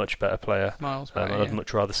Leutwiler's a much better player. Miles better, I'd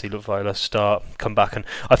much rather see Leutwiler come back, and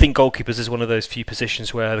I think goalkeepers is one of those few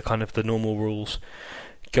positions where the normal rules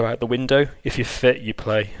go out the window. If you're fit, you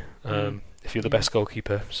play. If you're the best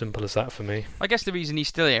goalkeeper, simple as that for me. I guess the reason he's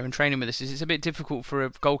still here and training with us is it's a bit difficult for a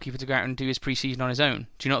goalkeeper to go out and do his pre-season on his own.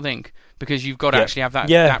 Do you not think? Because you've got to actually have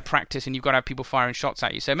that practice, and you've got to have people firing shots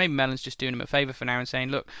at you. So maybe Mellon's just doing him a favour for now and saying,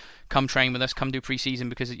 look, come train with us, come do pre-season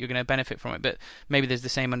because you're going to benefit from it. But maybe there's the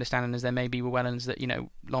same understanding as there may be with Wellens that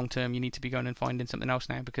long term you need to be going and finding something else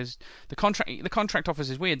now, because the contract offers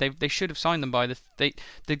is weird. They should have signed them by the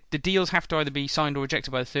deals have to either be signed or rejected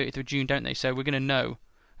by the 30th of June, don't they? So we're going to know.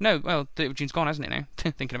 No, well, 30th of June's gone, hasn't it now?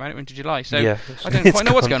 Thinking about it, we're into July. So I don't quite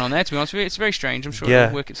know what's going on there, to be honest with you. It's very strange. I'm sure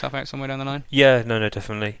it'll work itself out somewhere down the line. Yeah, no,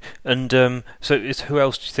 definitely. And so who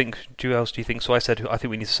else do you think? So I said I think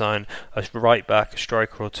we need to sign a right back, a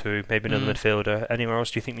striker or two, maybe another midfielder. Anywhere else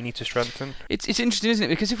do you think we need to strengthen? It's interesting, isn't it?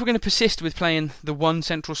 Because if we're going to persist with playing the one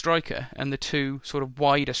central striker and the two sort of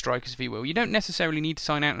wider strikers, if you will, you don't necessarily need to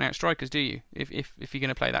sign out-and-out strikers, do you? If you're going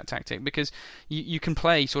to play that tactic, because you can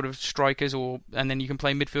play sort of strikers and then you can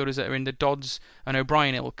play midfielders that are in the Dodds and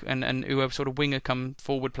O'Brien ilk and who are sort of winger come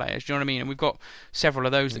forward players. Do you know what I mean? And we've got several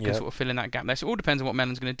of those that can sort of fill in that gap there. So it all depends on what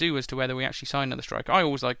Mellon's going to do as to whether we actually sign another striker. I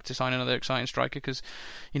always like to sign another exciting striker because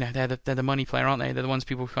they're the money player, aren't they? They're the ones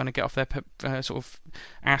people kind of get off their sort of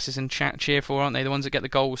asses and cheer for, aren't they? The ones that get the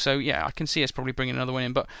goals. So yeah, I can see us probably bringing another one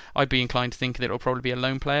in, but I'd be inclined to think that it'll probably be a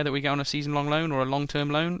loan player that we get on a season-long loan or a long-term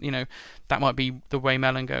loan. That might be the way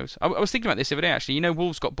Mellon goes. I was thinking about this the other day actually.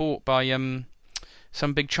 Wolves got bought by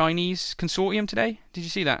some big Chinese consortium today. Did you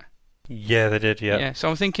see that? Yeah, they did, Yeah, so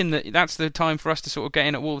I'm thinking that that's the time for us to sort of get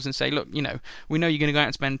in at Wolves and say, look, you know, we know you're going to go out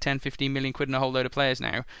and spend 10, 15 million quid on a whole load of players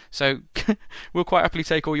now, so we'll quite happily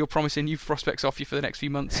take all your promising youth prospects off you for the next few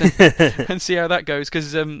months and see how that goes,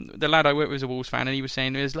 because the lad I worked with was a Wolves fan, and he was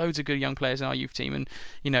saying there's loads of good young players in our youth team, and,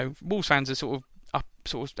 you know, Wolves fans are sort of,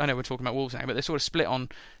 I know we're talking about Wolves now, but they're sort of split on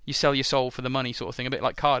you sell your soul for the money sort of thing, a bit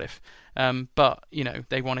like Cardiff. But, you know,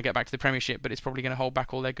 they want to get back to the Premiership, but it's probably going to hold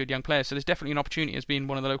back all their good young players. So there's definitely an opportunity as being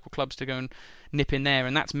one of the local clubs to go and nip in there,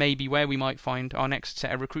 and that's maybe where we might find our next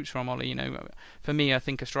set of recruits from, Ollie. You know, for me, I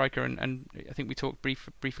think a striker, and I think we talked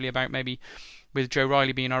briefly about maybe with Joe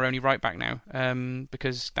Riley being our only right back now,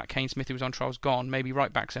 because that Kane Smith who was on trial's gone. Maybe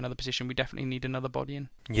right back's another position we definitely need another body in.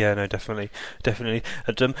 Yeah, no, definitely.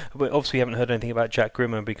 And, obviously, we haven't heard anything about Jack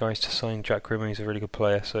Grimmer. It'd be nice to sign Jack Grimmer. He's a really good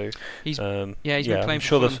player. So he's been playing for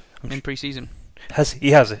Fulham in pre-season.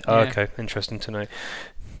 He has it. Oh, Yeah. okay, interesting to know.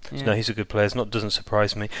 Yeah. No, he's a good player. Doesn't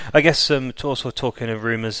surprise me. I guess also talking of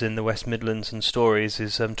rumours in the West Midlands and stories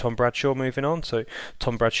is Tom Bradshaw moving on. So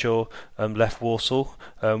Tom Bradshaw left Walsall.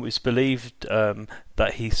 It's believed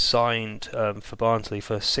that he signed for Barnsley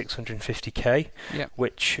for 650k, Yeah.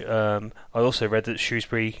 which I also read that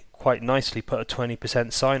Shrewsbury quite nicely put a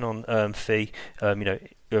 20% sign-on fee, a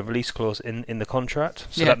release clause in the contract.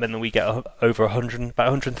 So that meant that we get over about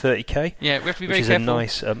 130k. Yeah, we have to be very which is careful. a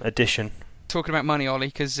nice addition. Talking about money, Ollie,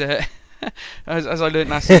 because as I learned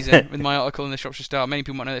last season with my article in the Shropshire Star, many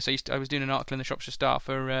people might know this. I was doing an article in the Shropshire Star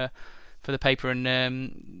for the paper, and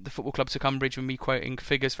the football club took umbrage with me quoting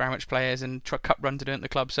figures for how much players and cup run to do at the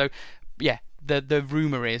club. So, yeah, the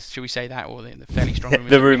rumour is, should we say that, or the fairly strong rumour?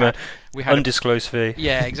 The rumour, we had undisclosed fee.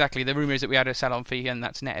 Yeah, exactly. The rumour is that we had a sell-on fee, and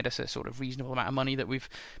that's netted us a sort of reasonable amount of money that we've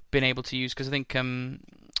been able to use. Because I think,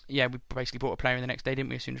 we basically bought a player in the next day, didn't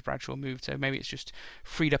we, as soon as Bradshaw moved? So maybe it's just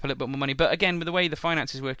freed up a little bit more money. But again, with the way the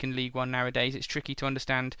finances work in League One nowadays, it's tricky to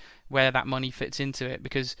understand where that money fits into it,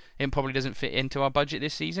 because it probably doesn't fit into our budget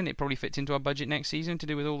this season. It probably fits into our budget next season to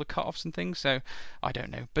do with all the cut-offs and things. So I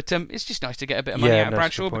don't know. But it's just nice to get a bit of money out of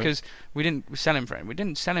Bradshaw, because we didn't sell him for it. We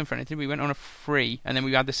didn't sell him for anything. We went on a free, and then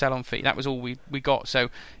we had the sell-on fee. That was all we got. So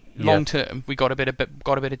long term, we got a bit of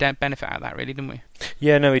benefit out of that, really, didn't we?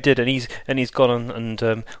 Yeah, no, he did, and he's gone on,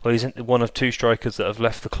 and he's one of two strikers that have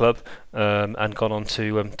left the club and gone on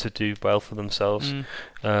to do well for themselves.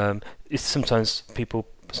 It's sometimes people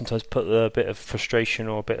put a bit of frustration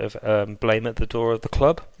or a bit of blame at the door of the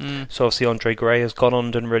club. So obviously Andre Gray has gone on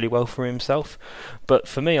and done really well for himself, but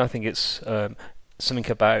for me, I think it's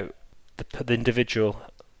something about the individual.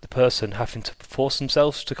 The person having to force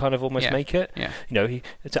themselves to kind of almost make it. Yeah. You know,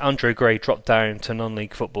 Andre Gray dropped down to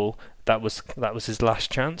non-league football. That was his last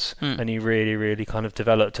chance, and he really, really kind of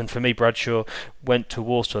developed. And for me, Bradshaw went to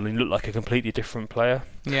Walsall and he looked like a completely different player.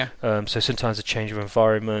 Yeah. So sometimes a change of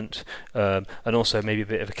environment, and also maybe a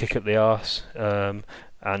bit of a kick up the arse. And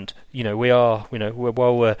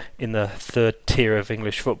while we're in the third tier of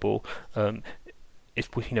English football,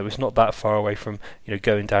 it's not that far away from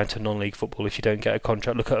going down to non-league football if you don't get a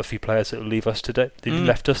contract. Look at a few players that will leave us today. They've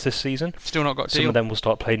left us this season. Still not got a deal. Some of them will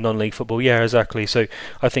start playing non-league football. Yeah, exactly. So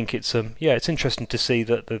I think it's it's interesting to see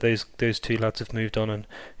that those two lads have moved on and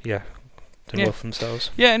done well for themselves.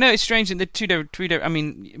 Yeah, no, it's strange. And the two. I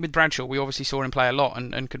mean, with Bradshaw, we obviously saw him play a lot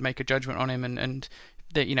and could make a judgment on him and.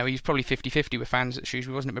 He's probably 50-50 with fans at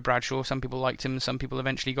Shrewsbury, wasn't it, with Bradshaw? Some people liked him, some people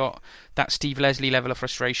eventually got that Steve Leslie level of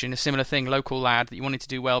frustration, a similar thing, local lad that you wanted to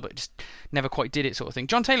do well but just never quite did it sort of thing.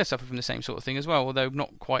 John Taylor suffered from the same sort of thing as well, although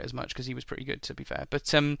not quite as much because he was pretty good, to be fair.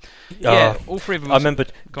 But all three of them. I remember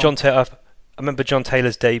John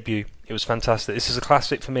Taylor's debut. It was fantastic. This is a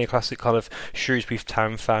classic for me, a classic kind of Shrewsbury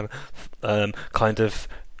Town fan kind of.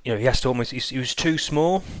 He has to almost. He was too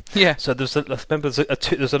small. Yeah. So there's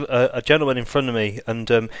a gentleman in front of me,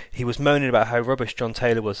 and he was moaning about how rubbish John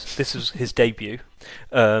Taylor was. This was his debut,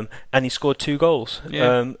 and he scored 2 goals.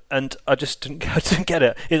 Yeah. And I didn't get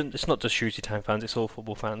it. It's not just Shrewsbury Town fans; it's all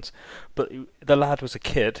football fans. But the lad was a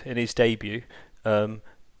kid in his debut.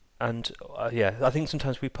 I think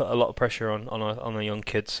sometimes we put a lot of pressure on our young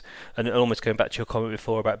kids, and almost going back to your comment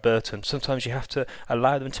before about Burton, sometimes you have to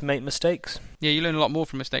allow them to make mistakes. Yeah, you learn a lot more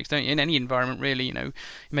from mistakes, don't you? In any environment, really, you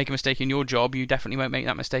make a mistake in your job, you definitely won't make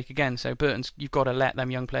that mistake again. So you've got to let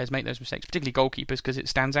them young players make those mistakes, particularly goalkeepers, because it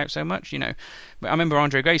stands out so much. I remember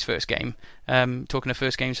Andre Gray's first game, talking of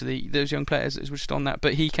first games for those young players that were just on that,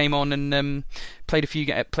 but he came on and played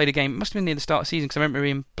a game. It must have been near the start of the season, because I remember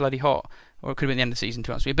being bloody hot. or it could have been the end of the season, to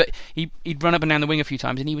be honest with you. But he'd run up and down the wing a few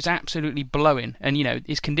times, and he was absolutely blowing. And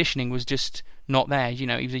his conditioning was just not there. He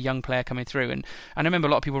was a young player coming through, and I remember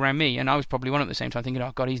a lot of people around me, and I was probably one at the same time, thinking,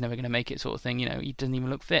 "Oh God, he's never going to make it," sort of thing. He doesn't even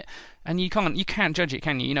look fit, and you can't judge it,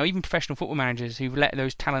 can you? Even professional football managers who've let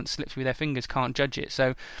those talents slip through their fingers can't judge it.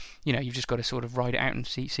 So, you've just got to sort of ride it out and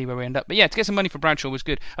see where we end up. But yeah, to get some money for Bradshaw was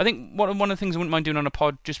good. I think one of the things I wouldn't mind doing on a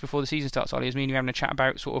pod just before the season starts, Ollie, is me and you having a chat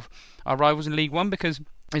about sort of our rivals in League One, because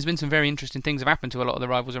there's been some very interesting things have happened to a lot of the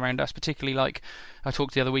rivals around us, particularly like I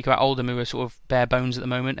talked the other week about Oldham, who are sort of bare bones at the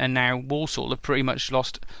moment, and now Walsall have pretty much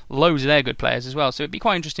lost loads of their good players as well. So it'd be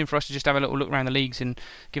quite interesting for us to just have a little look around the leagues and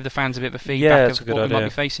give the fans a bit of a feedback of what we might be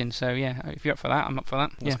facing. So yeah, if you're up for that, I'm up for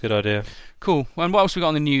that. That's a good idea. Cool. And what else we got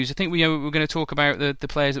on the news? I think we're going to talk about the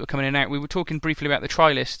players that were coming in and out. We were talking briefly about the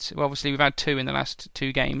try list. Well, obviously, we've had 2 in the last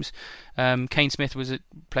 2 games. Kane Smith was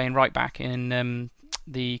playing right back in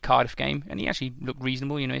the Cardiff game, and he actually looked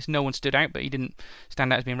reasonable. No one stood out, but he didn't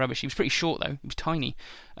stand out as being rubbish. He was pretty short though. He was tiny.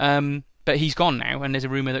 But he's gone now, and there's a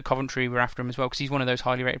rumour that Coventry were after him as well, because he's one of those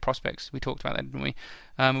highly rated prospects. We talked about that, didn't we?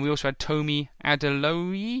 We also had Tomi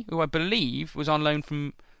Adeloye, who I believe was on loan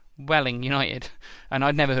from Welling United, and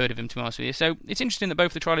I'd never heard of him, to be honest with you. So it's interesting that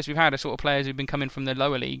both the trialists we've had are sort of players who've been coming from the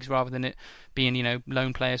lower leagues, rather than it being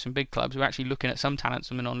lone players from big clubs. We're actually looking at some talents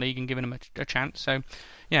from the non-league and giving them a chance. So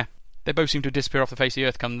yeah, they both seem to disappear off the face of the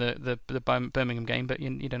earth come the Birmingham game, but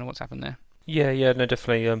you don't know what's happened there. Yeah, no,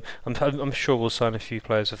 definitely. I'm sure we'll sign a few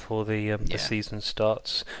players before the season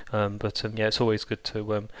starts. But it's always good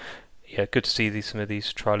to good to see some of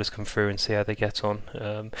these trialists come through and see how they get on.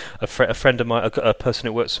 A friend of mine, a person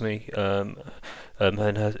who works for me,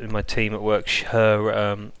 in my team at work,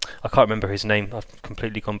 I can't remember his name. I've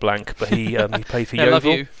completely gone blank. But he played for Yeovil. Love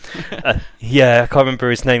you. I can't remember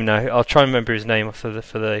his name now. I'll try and remember his name for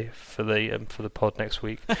the pod next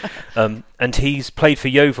week. And he's played for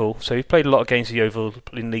Yeovil, so he played a lot of games for Yeovil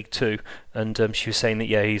in League 2. And she was saying that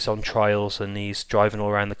he's on trials and he's driving all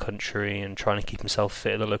around the country and trying to keep himself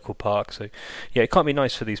fit at the local park. So it can't be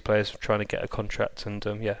nice for these players trying to get a contract. And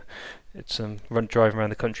it's driving around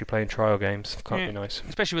the country playing trial games. Can't be nice.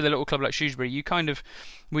 Especially with a little club like Shrewsbury,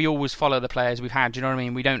 we always follow the players we've had. Do you know what I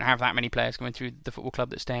mean? We don't have that many players coming through the football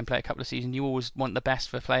club that stay and play a couple of seasons. You always want the best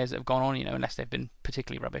for players that have gone on, unless they've been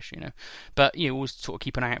particularly rubbish, But you always sort of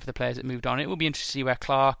keep an eye out for the players that moved on. It will be interesting to see where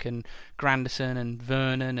Clark and Granderson and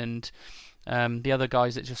Vernon and the other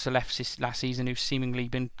guys that just left last season, who've seemingly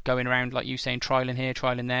been going around, like you saying, trialing here,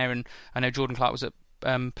 trialing there. And I know Jordan Clark was at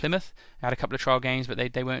Plymouth, had a couple of trial games, but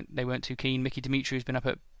they weren't too keen. Mickey Dimitri has been up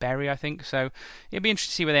at Bury, I think. So it'll be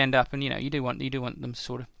interesting to see where they end up. And you do want them to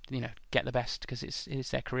sort of get the best, because it's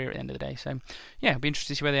their career at the end of the day. So it'll be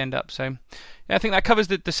interesting to see where they end up. So I think that covers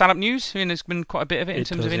the Salop news. There's been quite a bit of it in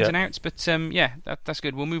terms of ins and outs, but that's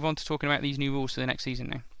good. We'll move on to talking about these new rules for the next season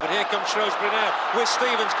now. But here comes Shrewsbury now with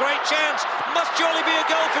Stevens. Great chance. Must surely be a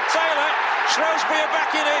goal for Taylor. Shrewsbury are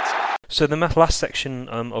back in it. So the last section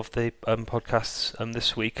of the podcasts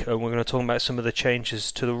this week, we're going to talk about some of the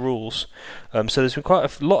changes to the rules. So there's been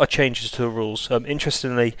quite a lot of changes to the rules.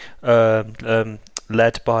 Interestingly,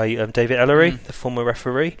 led by David Ellery, the former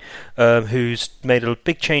referee, who's made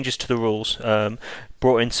big changes to the rules.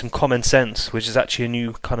 Brought in some common sense, which is actually a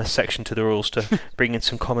new kind of section to the rules, to bring in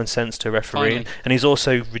some common sense to refereeing. And he's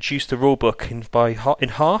also reduced the rule book in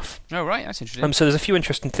half. Oh, right, that's interesting. So there's a few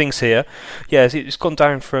interesting things here. Yeah, it's gone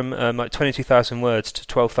down from like 22,000 words to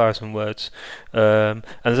 12,000 words. And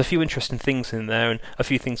there's a few interesting things in there, and a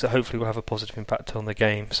few things that hopefully will have a positive impact on the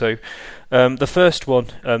game. So the first one,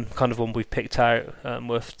 kind of one we've picked out,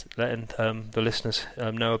 worth letting the listeners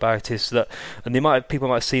know about, is that, and people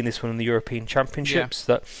might have seen this one in the European Championships,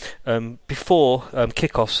 that before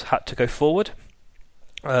kickoffs had to go forward,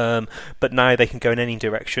 but now they can go in any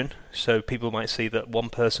direction. So people might see that one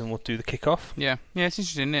person will do the kickoff. Yeah, it's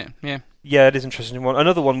interesting, isn't it? Yeah, it is an interesting one.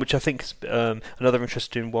 Another one, which I think is another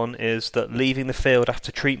interesting one, is that leaving the field after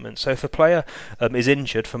treatment. So if a player is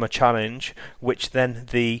injured from a challenge, which then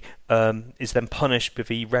is then punished with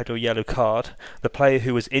a red or yellow card, the player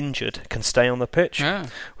who was injured can stay on the pitch,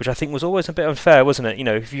 which I think was always a bit unfair, wasn't it?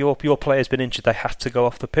 If your player's been injured, they have to go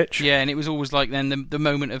off the pitch. Yeah, and it was always like then the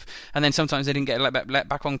moment of, and then sometimes they didn't get let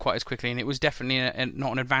back on quite as quickly, and it was definitely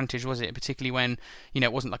not an advantage, was it? Particularly when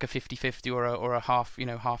it wasn't like a 50-50 or a half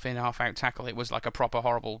half in, half out tackle. It was like a proper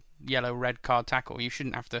horrible yellow red card tackle. You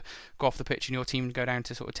shouldn't have to go off the pitch and your team go down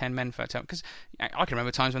to sort of 10 men for a time, because I can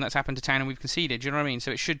remember times when that's happened to Town and we've conceded. Do you know what I mean?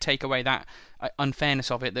 So it should take away that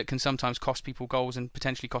unfairness of it that can sometimes cost people goals and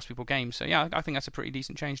potentially cost people games. So yeah, I think that's a pretty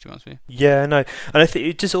decent change, to be honest with you. Yeah, no, and I think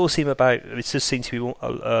it does seem to be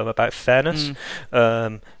about fairness.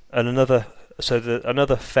 And another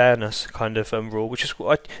another fairness kind of rule, which is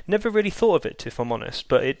I never really thought of it, if I'm honest,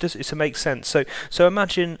 but it makes sense. So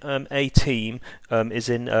imagine a team is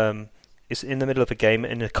in the middle of a game,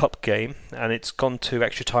 in a cup game, and it's gone to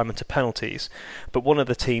extra time and to penalties, but one of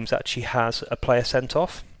the teams actually has a player sent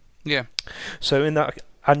off. Yeah. So in that,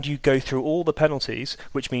 and you go through all the penalties,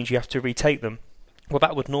 which means you have to retake them. Well,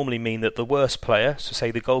 that would normally mean that the worst player, so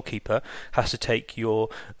say the goalkeeper, has to take your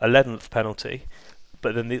 11th penalty,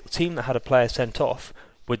 but then the team that had a player sent off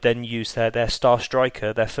would then use their star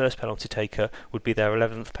striker, their first penalty taker, would be their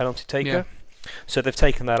 11th penalty taker. Yeah. So they've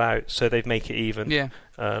taken that out, so they've make it even. Yeah.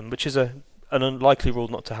 Which is an unlikely rule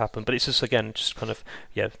not to happen, but it's just again just kind of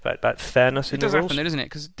about fairness in the rules. It does happen, though, doesn't it?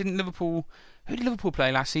 Because didn't Liverpool? Who did Liverpool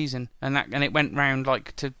play last season? And it went round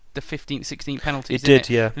like to the 15th, 16th penalties. It did,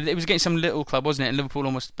 yeah. It was against some little club, wasn't it? And Liverpool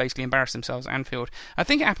almost basically embarrassed themselves at Anfield. I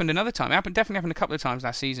think it happened another time. Definitely happened a couple of times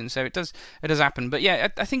last season. So it does happen. But yeah,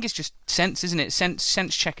 I think it's just sense, isn't it?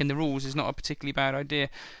 Sense checking the rules is not a particularly bad idea.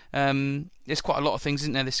 There's quite a lot of things,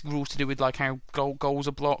 isn't there? There's rules to do with like how goals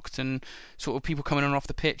are blocked and sort of people coming on and off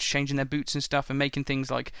the pitch, changing their boots and stuff, and making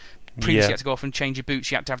things like previously you had to go off and change your boots.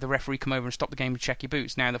 You had to have the referee come over and stop the game and check your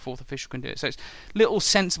boots. Now the fourth official can do it. So it's little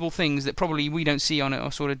sensible things that probably we don't see on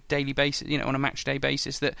a sort of daily basis, on a match day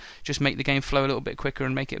basis, that just make the game flow a little bit quicker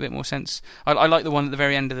and make it a bit more sense. I like the one at the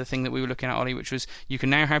very end of the thing that we were looking at, Ollie, which was you can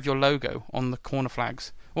now have your logo on the corner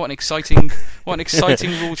flags. What an exciting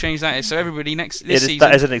rule change that is. So everybody this season.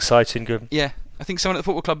 That is an exciting good. Yeah. I think someone at the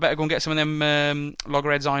football club better go and get some of them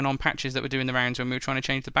loggerheads iron-on patches that were doing the rounds when we were trying to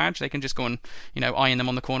change the badge. They can just go and iron them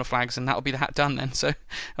on the corner flags, and that'll be the hat done then. So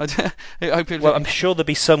I hope. I'm sure there'll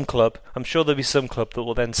be some club. That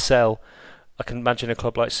will then sell. I can imagine a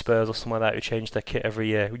club like Spurs or something like that who change their kit every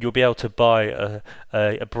year. You'll be able to buy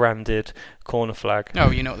a branded corner flag.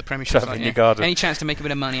 Oh, you know what the Premiership's like. In your garden. Any chance to make a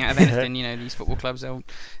bit of money out of anything, these football clubs,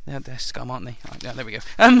 they're scum, aren't they? Oh, yeah, there we go.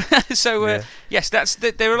 Yes,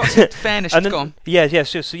 there are lots of fairness. And then, go on.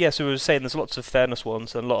 So we were saying there's lots of fairness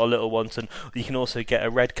ones and a lot of little ones, and you can also get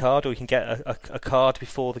a red card, or you can get a card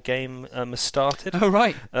before the game has started. Oh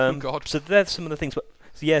right. Oh God. So there's some of the things, but.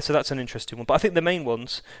 So that's an interesting one. But I think the main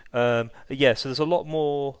ones, so there's a lot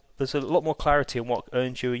more clarity on what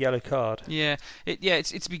earns you a yellow card. Yeah,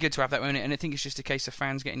 it's be good to have that, won't it? And I think it's just a case of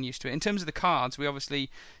fans getting used to it. In terms of the cards, we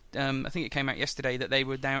obviously, I think it came out yesterday that they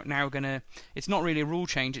were now going to. It's not really a rule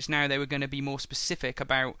change. It's now they were going to be more specific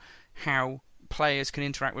about how players can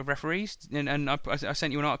interact with referees, and I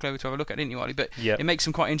sent you an article over to have a look at, didn't you, Ollie? But it makes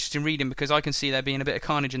some quite interesting reading, because I can see there being a bit of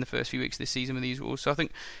carnage in the first few weeks of this season with these rules. So I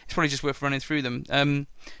think it's probably just worth running through them.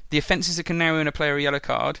 The offences that can now earn a player a yellow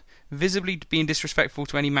card: visibly being disrespectful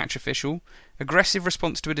to any match official, aggressive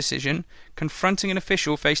response to a decision, confronting an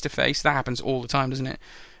official face to face. That happens all the time, doesn't it?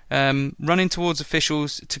 Running towards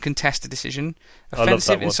officials to contest a decision,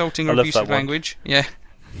 offensive, insulting or abusive language. Yeah.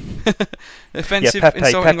 Offensive,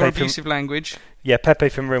 insulting or abusive language. Yeah, Pepe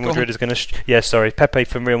from Real Madrid is going to. Pepe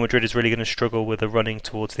from Real Madrid is really going to struggle with the running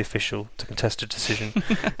towards the official to contest a decision.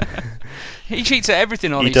 He cheats at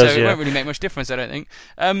everything, Ollie, so it won't really make much difference, I don't think.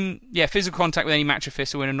 Physical contact with any match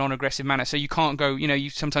official in a non-aggressive manner. So you can't go. You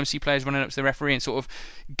sometimes see players running up to the referee and sort of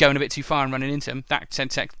going a bit too far and running into him. That's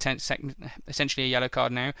essentially a yellow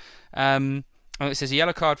card now. It says a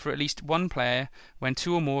yellow card for at least one player when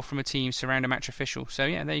two or more from a team surround a match official. So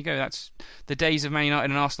yeah, there you go. That's the days of Man United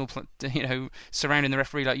and Arsenal, surrounding the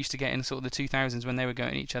referee like used to get in sort of the 2000s when they were going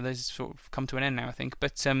at each other. Has sort of come to an end now, I think.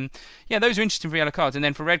 But those are interesting for yellow cards. And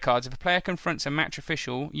then for red cards, if a player confronts a match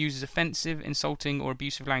official, uses offensive, insulting, or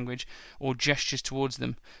abusive language, or gestures towards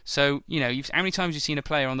them. So how many times you've seen a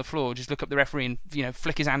player on the floor just look up the referee and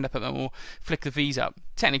flick his hand up at them or flick the V's up?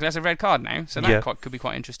 Technically, that's a red card now. So that could be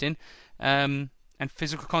quite interesting. And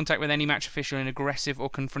physical contact with any match official in an aggressive or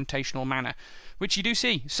confrontational manner, which you do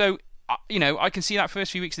see. So, I can see that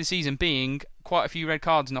first few weeks of the season being quite a few red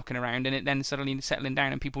cards knocking around, and it then suddenly settling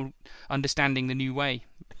down and people understanding the new way.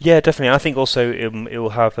 Yeah, definitely. I think also it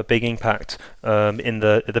will have a big impact in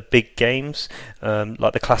the big games,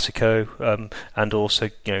 like the Classico, and also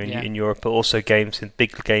in Europe, but also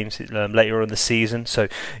big games later on in the season. So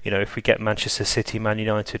if we get Manchester City, Man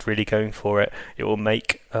United really going for it, it will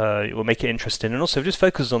make it interesting, and also just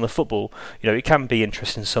focuses on the football. It can be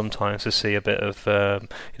interesting sometimes to see a bit of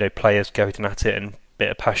players going at it and bit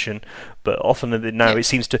of passion, but often now it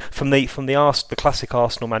seems to from the classic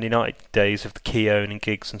Arsenal Man United days of the Keown and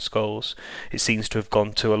Giggs and Scholes, it seems to have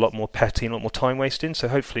gone to a lot more petty and a lot more time wasting. So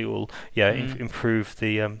hopefully it will improve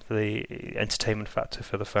the entertainment factor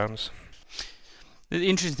for the fans. The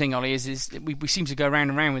interesting thing, Ollie, is we seem to go round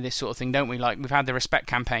and round with this sort of thing, don't we? Like, we've had the respect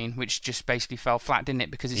campaign, which just basically fell flat, didn't it?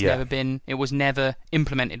 Because it was never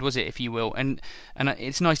implemented, was it, if you will? And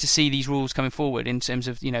it's nice to see these rules coming forward in terms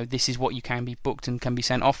of, this is what you can be booked and can be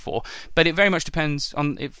sent off for. But it very much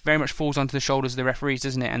falls onto the shoulders of the referees,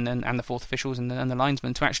 doesn't it? And the fourth officials and the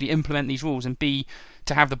linesmen to actually implement these rules and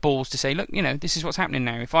to have the balls to say, look, this is what's happening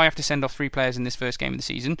now. If I have to send off 3 players in this first game of the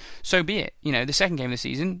season, so be it. The second game of the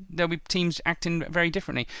season, there'll be teams acting very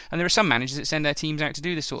differently. And there are some managers that send their teams out to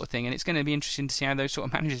do this sort of thing, and it's going to be interesting to see how those sort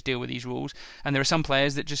of managers deal with these rules. And there are some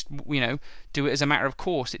players that just, do it as a matter of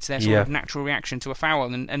course. It's their sort of natural reaction to a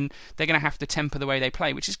foul, and they're going to have to temper the way they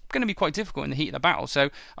play, which is going to be quite difficult in the heat of the battle. So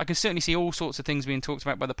I can certainly see all sorts of things being talked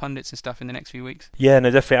about by the pundits and stuff in the next few weeks. Yeah,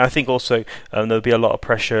 no, definitely. I think also there'll be a lot of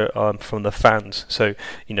pressure from the fans. So,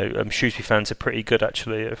 Shrewsbury fans are pretty good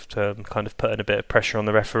actually at kind of putting a bit of pressure on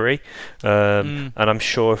the referee. And I'm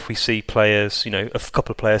sure if we see players, a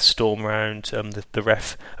couple of players storm around the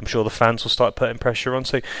ref, I'm sure the fans will start putting pressure on.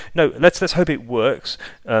 So, no, let's hope it works.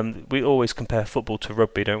 We always compare football to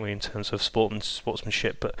rugby, don't we, in terms of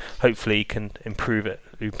sportsmanship, but hopefully you can improve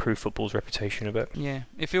football's reputation a bit. Yeah,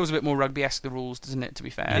 it feels a bit more rugby-esque, the rules, doesn't it, to be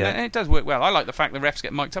fair? Yeah. And it does work well. I like the fact that refs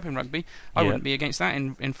get mic'd up in rugby. I wouldn't be against that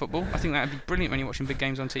in football. I think that would be brilliant when you're watching big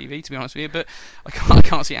games on TV, to be honest with you, but I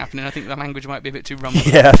can't see it happening. I think the language might be a bit too rumble.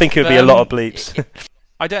 Yeah, I think it would be a lot of bleeps.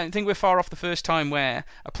 I don't think we're far off the first time where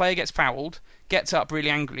a player gets fouled, gets up really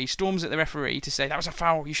angrily, storms at the referee to say, that was a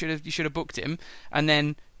foul, you should have booked him, and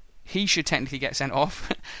then he should technically get sent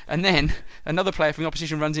off, and then another player from the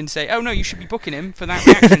opposition runs in to say, oh no, you should be booking him for that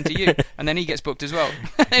reaction to you, and then he gets booked as well.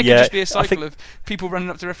 It could just be a cycle of people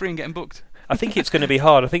running up to the referee and getting booked. I think it's going to be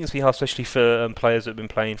hard. I think it's going to be hard, especially for players that have been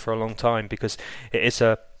playing for a long time, because it is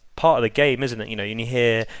a part of the game, isn't it? And you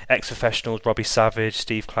hear ex-professionals, Robbie Savage,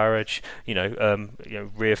 Steve Claridge,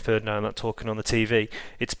 Rio Ferdinand not talking on the TV.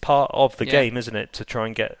 It's part of the game, isn't it, to try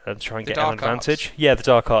and get an advantage? Arts. Yeah, the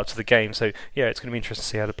dark arts of the game. So yeah, it's going to be interesting to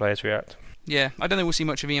see how the players react. Yeah, I don't think we'll see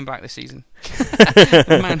much of Ian Black this season.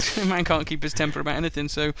 the man can't keep his temper about anything.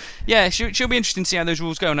 So, yeah, she'll be interesting to see how those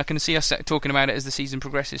rules go, and I can see us talking about it as the season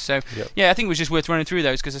progresses. So, yeah, I think it was just worth running through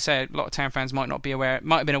those, because I say a lot of Town fans might have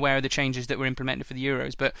been aware of the changes that were implemented for the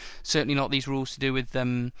Euros, but certainly not these rules to do with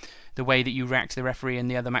the way that you react to the referee and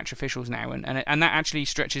the other match officials now, and that actually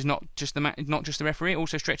stretches not just the referee, it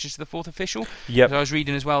also stretches to the fourth official. Yep. So I was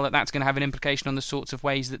reading as well that's going to have an implication on the sorts of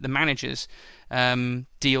ways that the managers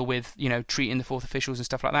deal with treating the fourth officials and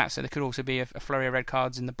stuff like that. So there could also be a flurry of red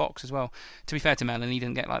cards in the box as well. To be fair to Mellon, he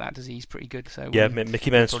didn't get like that, does he? He's pretty good. So yeah, Mickey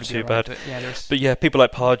Mellon's not too bad. But yeah, people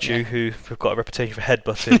like Pardew who have got a reputation for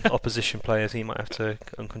headbutting opposition players, he might have to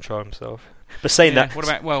control himself. But saying that,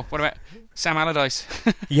 what about Sam Allardyce?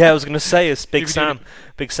 Yeah, I was going to say it's Big Sam,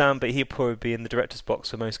 but he'll probably be in the director's box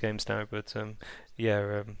for most games now. But it'd be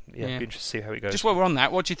interesting to see how it goes. Just while we're on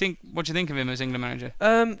that, what do you think of him as England manager?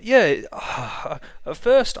 At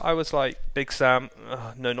first I was like, Big Sam,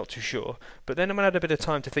 no, not too sure. But then when I had a bit of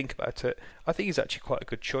time to think about it, I think he's actually quite a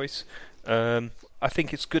good choice. I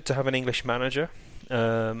think it's good to have an English manager.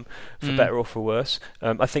 For better or for worse.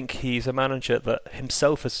 I think he's a manager that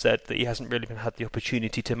himself has said that he hasn't really had the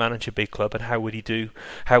opportunity to manage a big club, and how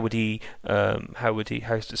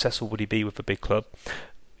successful would he be with a big club?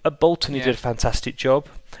 At Bolton, he did a fantastic job.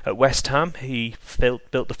 At West Ham, he built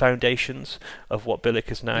the foundations of what Billick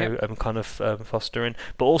is now fostering.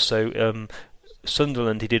 But also,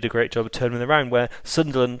 Sunderland, he did a great job of turning them around, where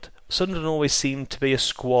Sunderland always seemed to be a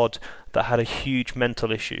squad that had huge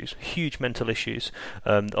mental issues.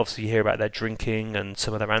 Obviously, you hear about their drinking and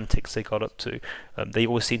some of their antics they got up to. They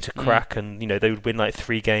always seemed to crack, and they would win like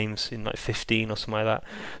 3 games in like 15 or something like that.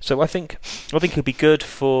 So I think it'd be good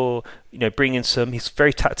for bringing some. He's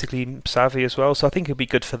very tactically savvy as well, so I think it'd be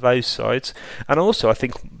good for those sides. And also, I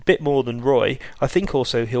think a bit more than Roy, I think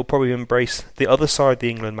also he'll probably embrace the other side, the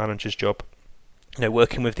England manager's job.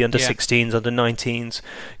 Working with the under-16s, under-19s,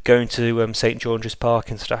 going to St George's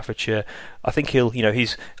Park in Staffordshire. I think he'll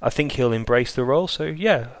embrace the role. So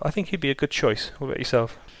yeah, I think he'd be a good choice. What about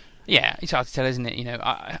yourself? Yeah, it's hard to tell, isn't it?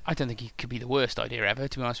 I don't think he could be the worst idea ever,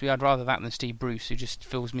 to be honest with you. I'd rather that than Steve Bruce, who just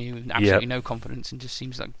fills me with absolutely no confidence and just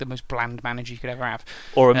seems like the most bland manager you could ever have.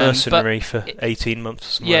 Or a mercenary for 18 months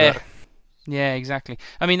or something like that. Yeah, exactly.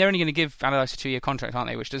 I mean, they're only going to give Allardyce a 2-year contract, aren't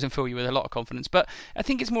they? Which doesn't fill you with a lot of confidence. But I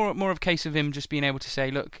think it's more of a case of him just being able to say,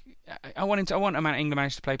 look, I want a England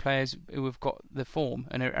manager to play players who have got the form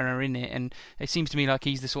and are in it, and it seems to me like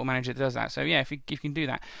he's the sort of manager that does that. So yeah, if you can do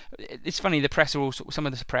that. It's funny, the press are also, some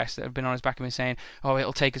of the press that have been on his back have been saying, oh,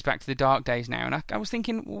 it'll take us back to the dark days now. And I was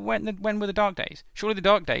thinking, when were the dark days? Surely the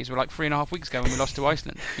dark days were like 3.5 weeks ago when we lost to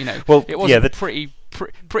Iceland. Well, it was a pretty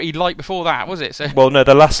pretty light before that, was it? So well, no,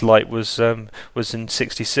 the last light was in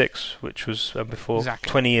 '66, which was before exactly.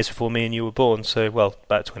 20 years before me and you were born. So well,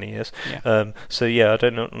 about 20 years. Yeah. So yeah, I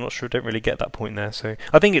don't know. I'm not sure. I don't really get that point there. So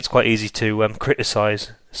I think it's quite easy to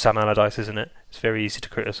criticise Sam Allardyce, isn't it? It's very easy to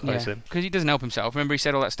criticise him because he doesn't help himself. Remember, he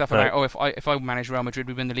said all that stuff about if I managed Real Madrid,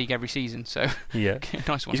 we'd win the league every season. So yeah,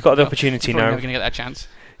 nice one. He's got the opportunity now. Never going to get that chance.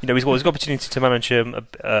 You know, he's got opportunity to manage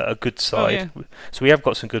a good side. Oh, yeah. So we have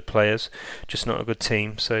got some good players, just not a good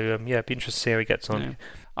team. So yeah, it'd be interesting to see how he gets on. Yeah.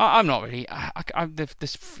 I'm not really. The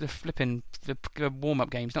flipping the warm-up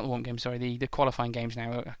games, not the warm-up games, sorry, the qualifying games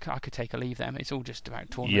now, I could take or leave them. It's all just about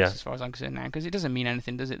tournaments as far as I'm concerned now, because it doesn't mean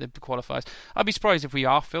anything, does it, the qualifiers? I'd be surprised if we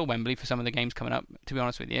are fill Wembley for some of the games coming up, to be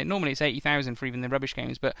honest with you. Normally it's 80,000 for even the rubbish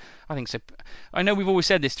games, but I think so. I know we've always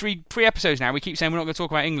said this, three episodes now, we keep saying we're not going to talk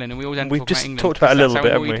about England, and we always end up talking about England. We've just talked about it a little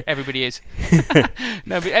bit, haven't we? Everybody is.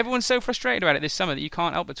 No, but everyone's so frustrated about it this summer that you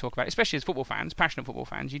can't help but talk about it, especially as football fans, passionate football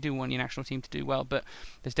fans. You do want your national team to do well, but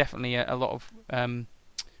there's definitely a lot of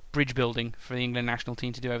bridge building for the England national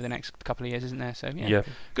team to do over the next couple of years, isn't there? So yeah.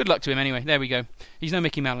 Good luck to him anyway. There we go. He's no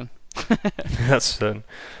Mickey Mellon. That's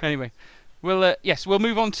anyway. We'll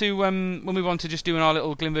move on to just doing our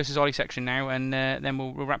little Glyn versus Ollie section now, and then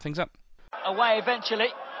we'll wrap things up. Away eventually.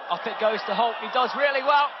 Up it goes to Holt. He does really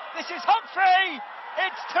well. This is Humphrey.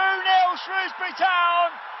 It's 2-0 Shrewsbury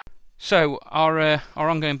Town. So our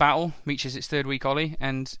ongoing battle reaches its third week, Ollie,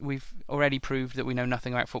 and we've already proved that we know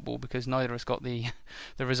nothing about football because neither of us got the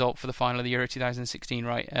result for the final of the Euro 2016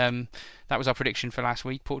 right. That was our prediction for last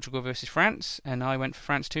week, Portugal versus France, and I went for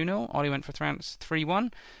France 2-0, Ollie went for France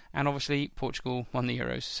 3-1, and obviously Portugal won the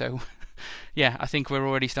Euros. So yeah, I think we're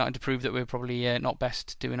already starting to prove that we're probably not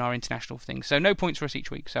best doing our international things. So no points for us each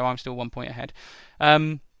week, so I'm still 1 point ahead.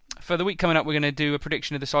 For the week coming up, we're going to do a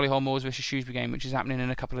prediction of the Solihull Moors versus Shrewsbury game, which is happening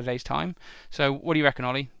in a couple of days' time. So, what do you reckon,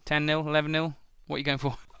 Ollie? 10-0, 11-0? What are you going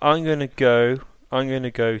for? I'm going to go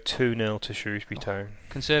 2-0 to Shrewsbury Town.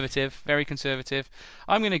 Conservative, very conservative.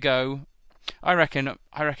 I'm going to go. I reckon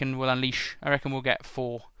we'll unleash. I reckon we'll get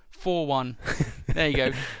 4-1. There you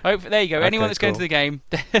go. There you go. Okay, Anyone that's going cool. to the game,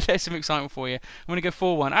 there's some excitement for you. I'm going to go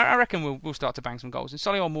 4-1. I reckon we'll start to bang some goals. And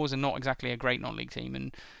Solihull Moors are not exactly a great non-league team,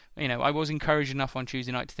 and I was encouraged enough on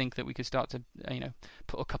Tuesday night to think that we could start to,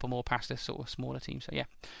 put a couple more past this sort of smaller team. So yeah,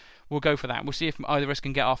 we'll go for that. We'll see if either of us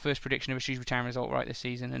can get our first prediction of a Shrewsbury Town result right this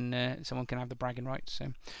season, and someone can have the bragging rights.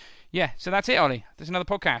 So yeah, so that's it, Ollie. There's another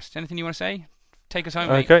podcast. Anything you want to say? Take us home,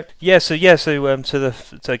 mate. Okay. So to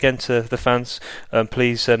the fans,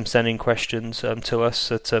 please send in questions to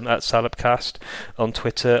us at Salopcast on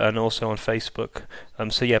Twitter and also on Facebook.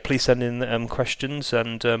 Please send in questions,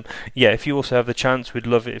 and if you also have the chance, we'd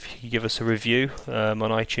love it if you give us a review on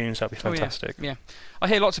iTunes. That'd be fantastic. Yeah. I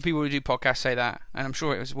hear lots of people who do podcasts say that, and I'm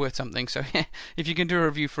sure it was worth something. So if you can do a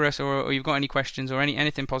review for us, or you've got any questions or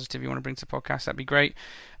anything positive you want to bring to the podcast, that'd be great.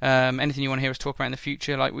 Anything you want to hear us talk about in the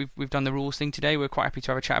future, like we've done the rules thing today. We're quite happy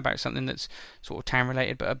to have a chat about something that's sort of town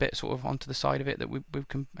related, but a bit sort of onto the side of it that we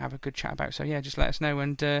can have a good chat about. So yeah, just let us know.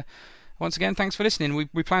 And once again, thanks for listening.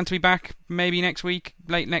 We plan to be back maybe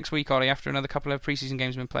late next week, Ollie, after another couple of pre-season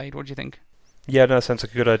games have been played. What do you think? Yeah, no, that sounds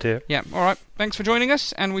like a good idea. Yeah, all right. Thanks for joining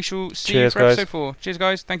us, and we shall see Cheers, you for guys. episode 4. Cheers,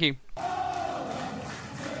 guys. Thank you.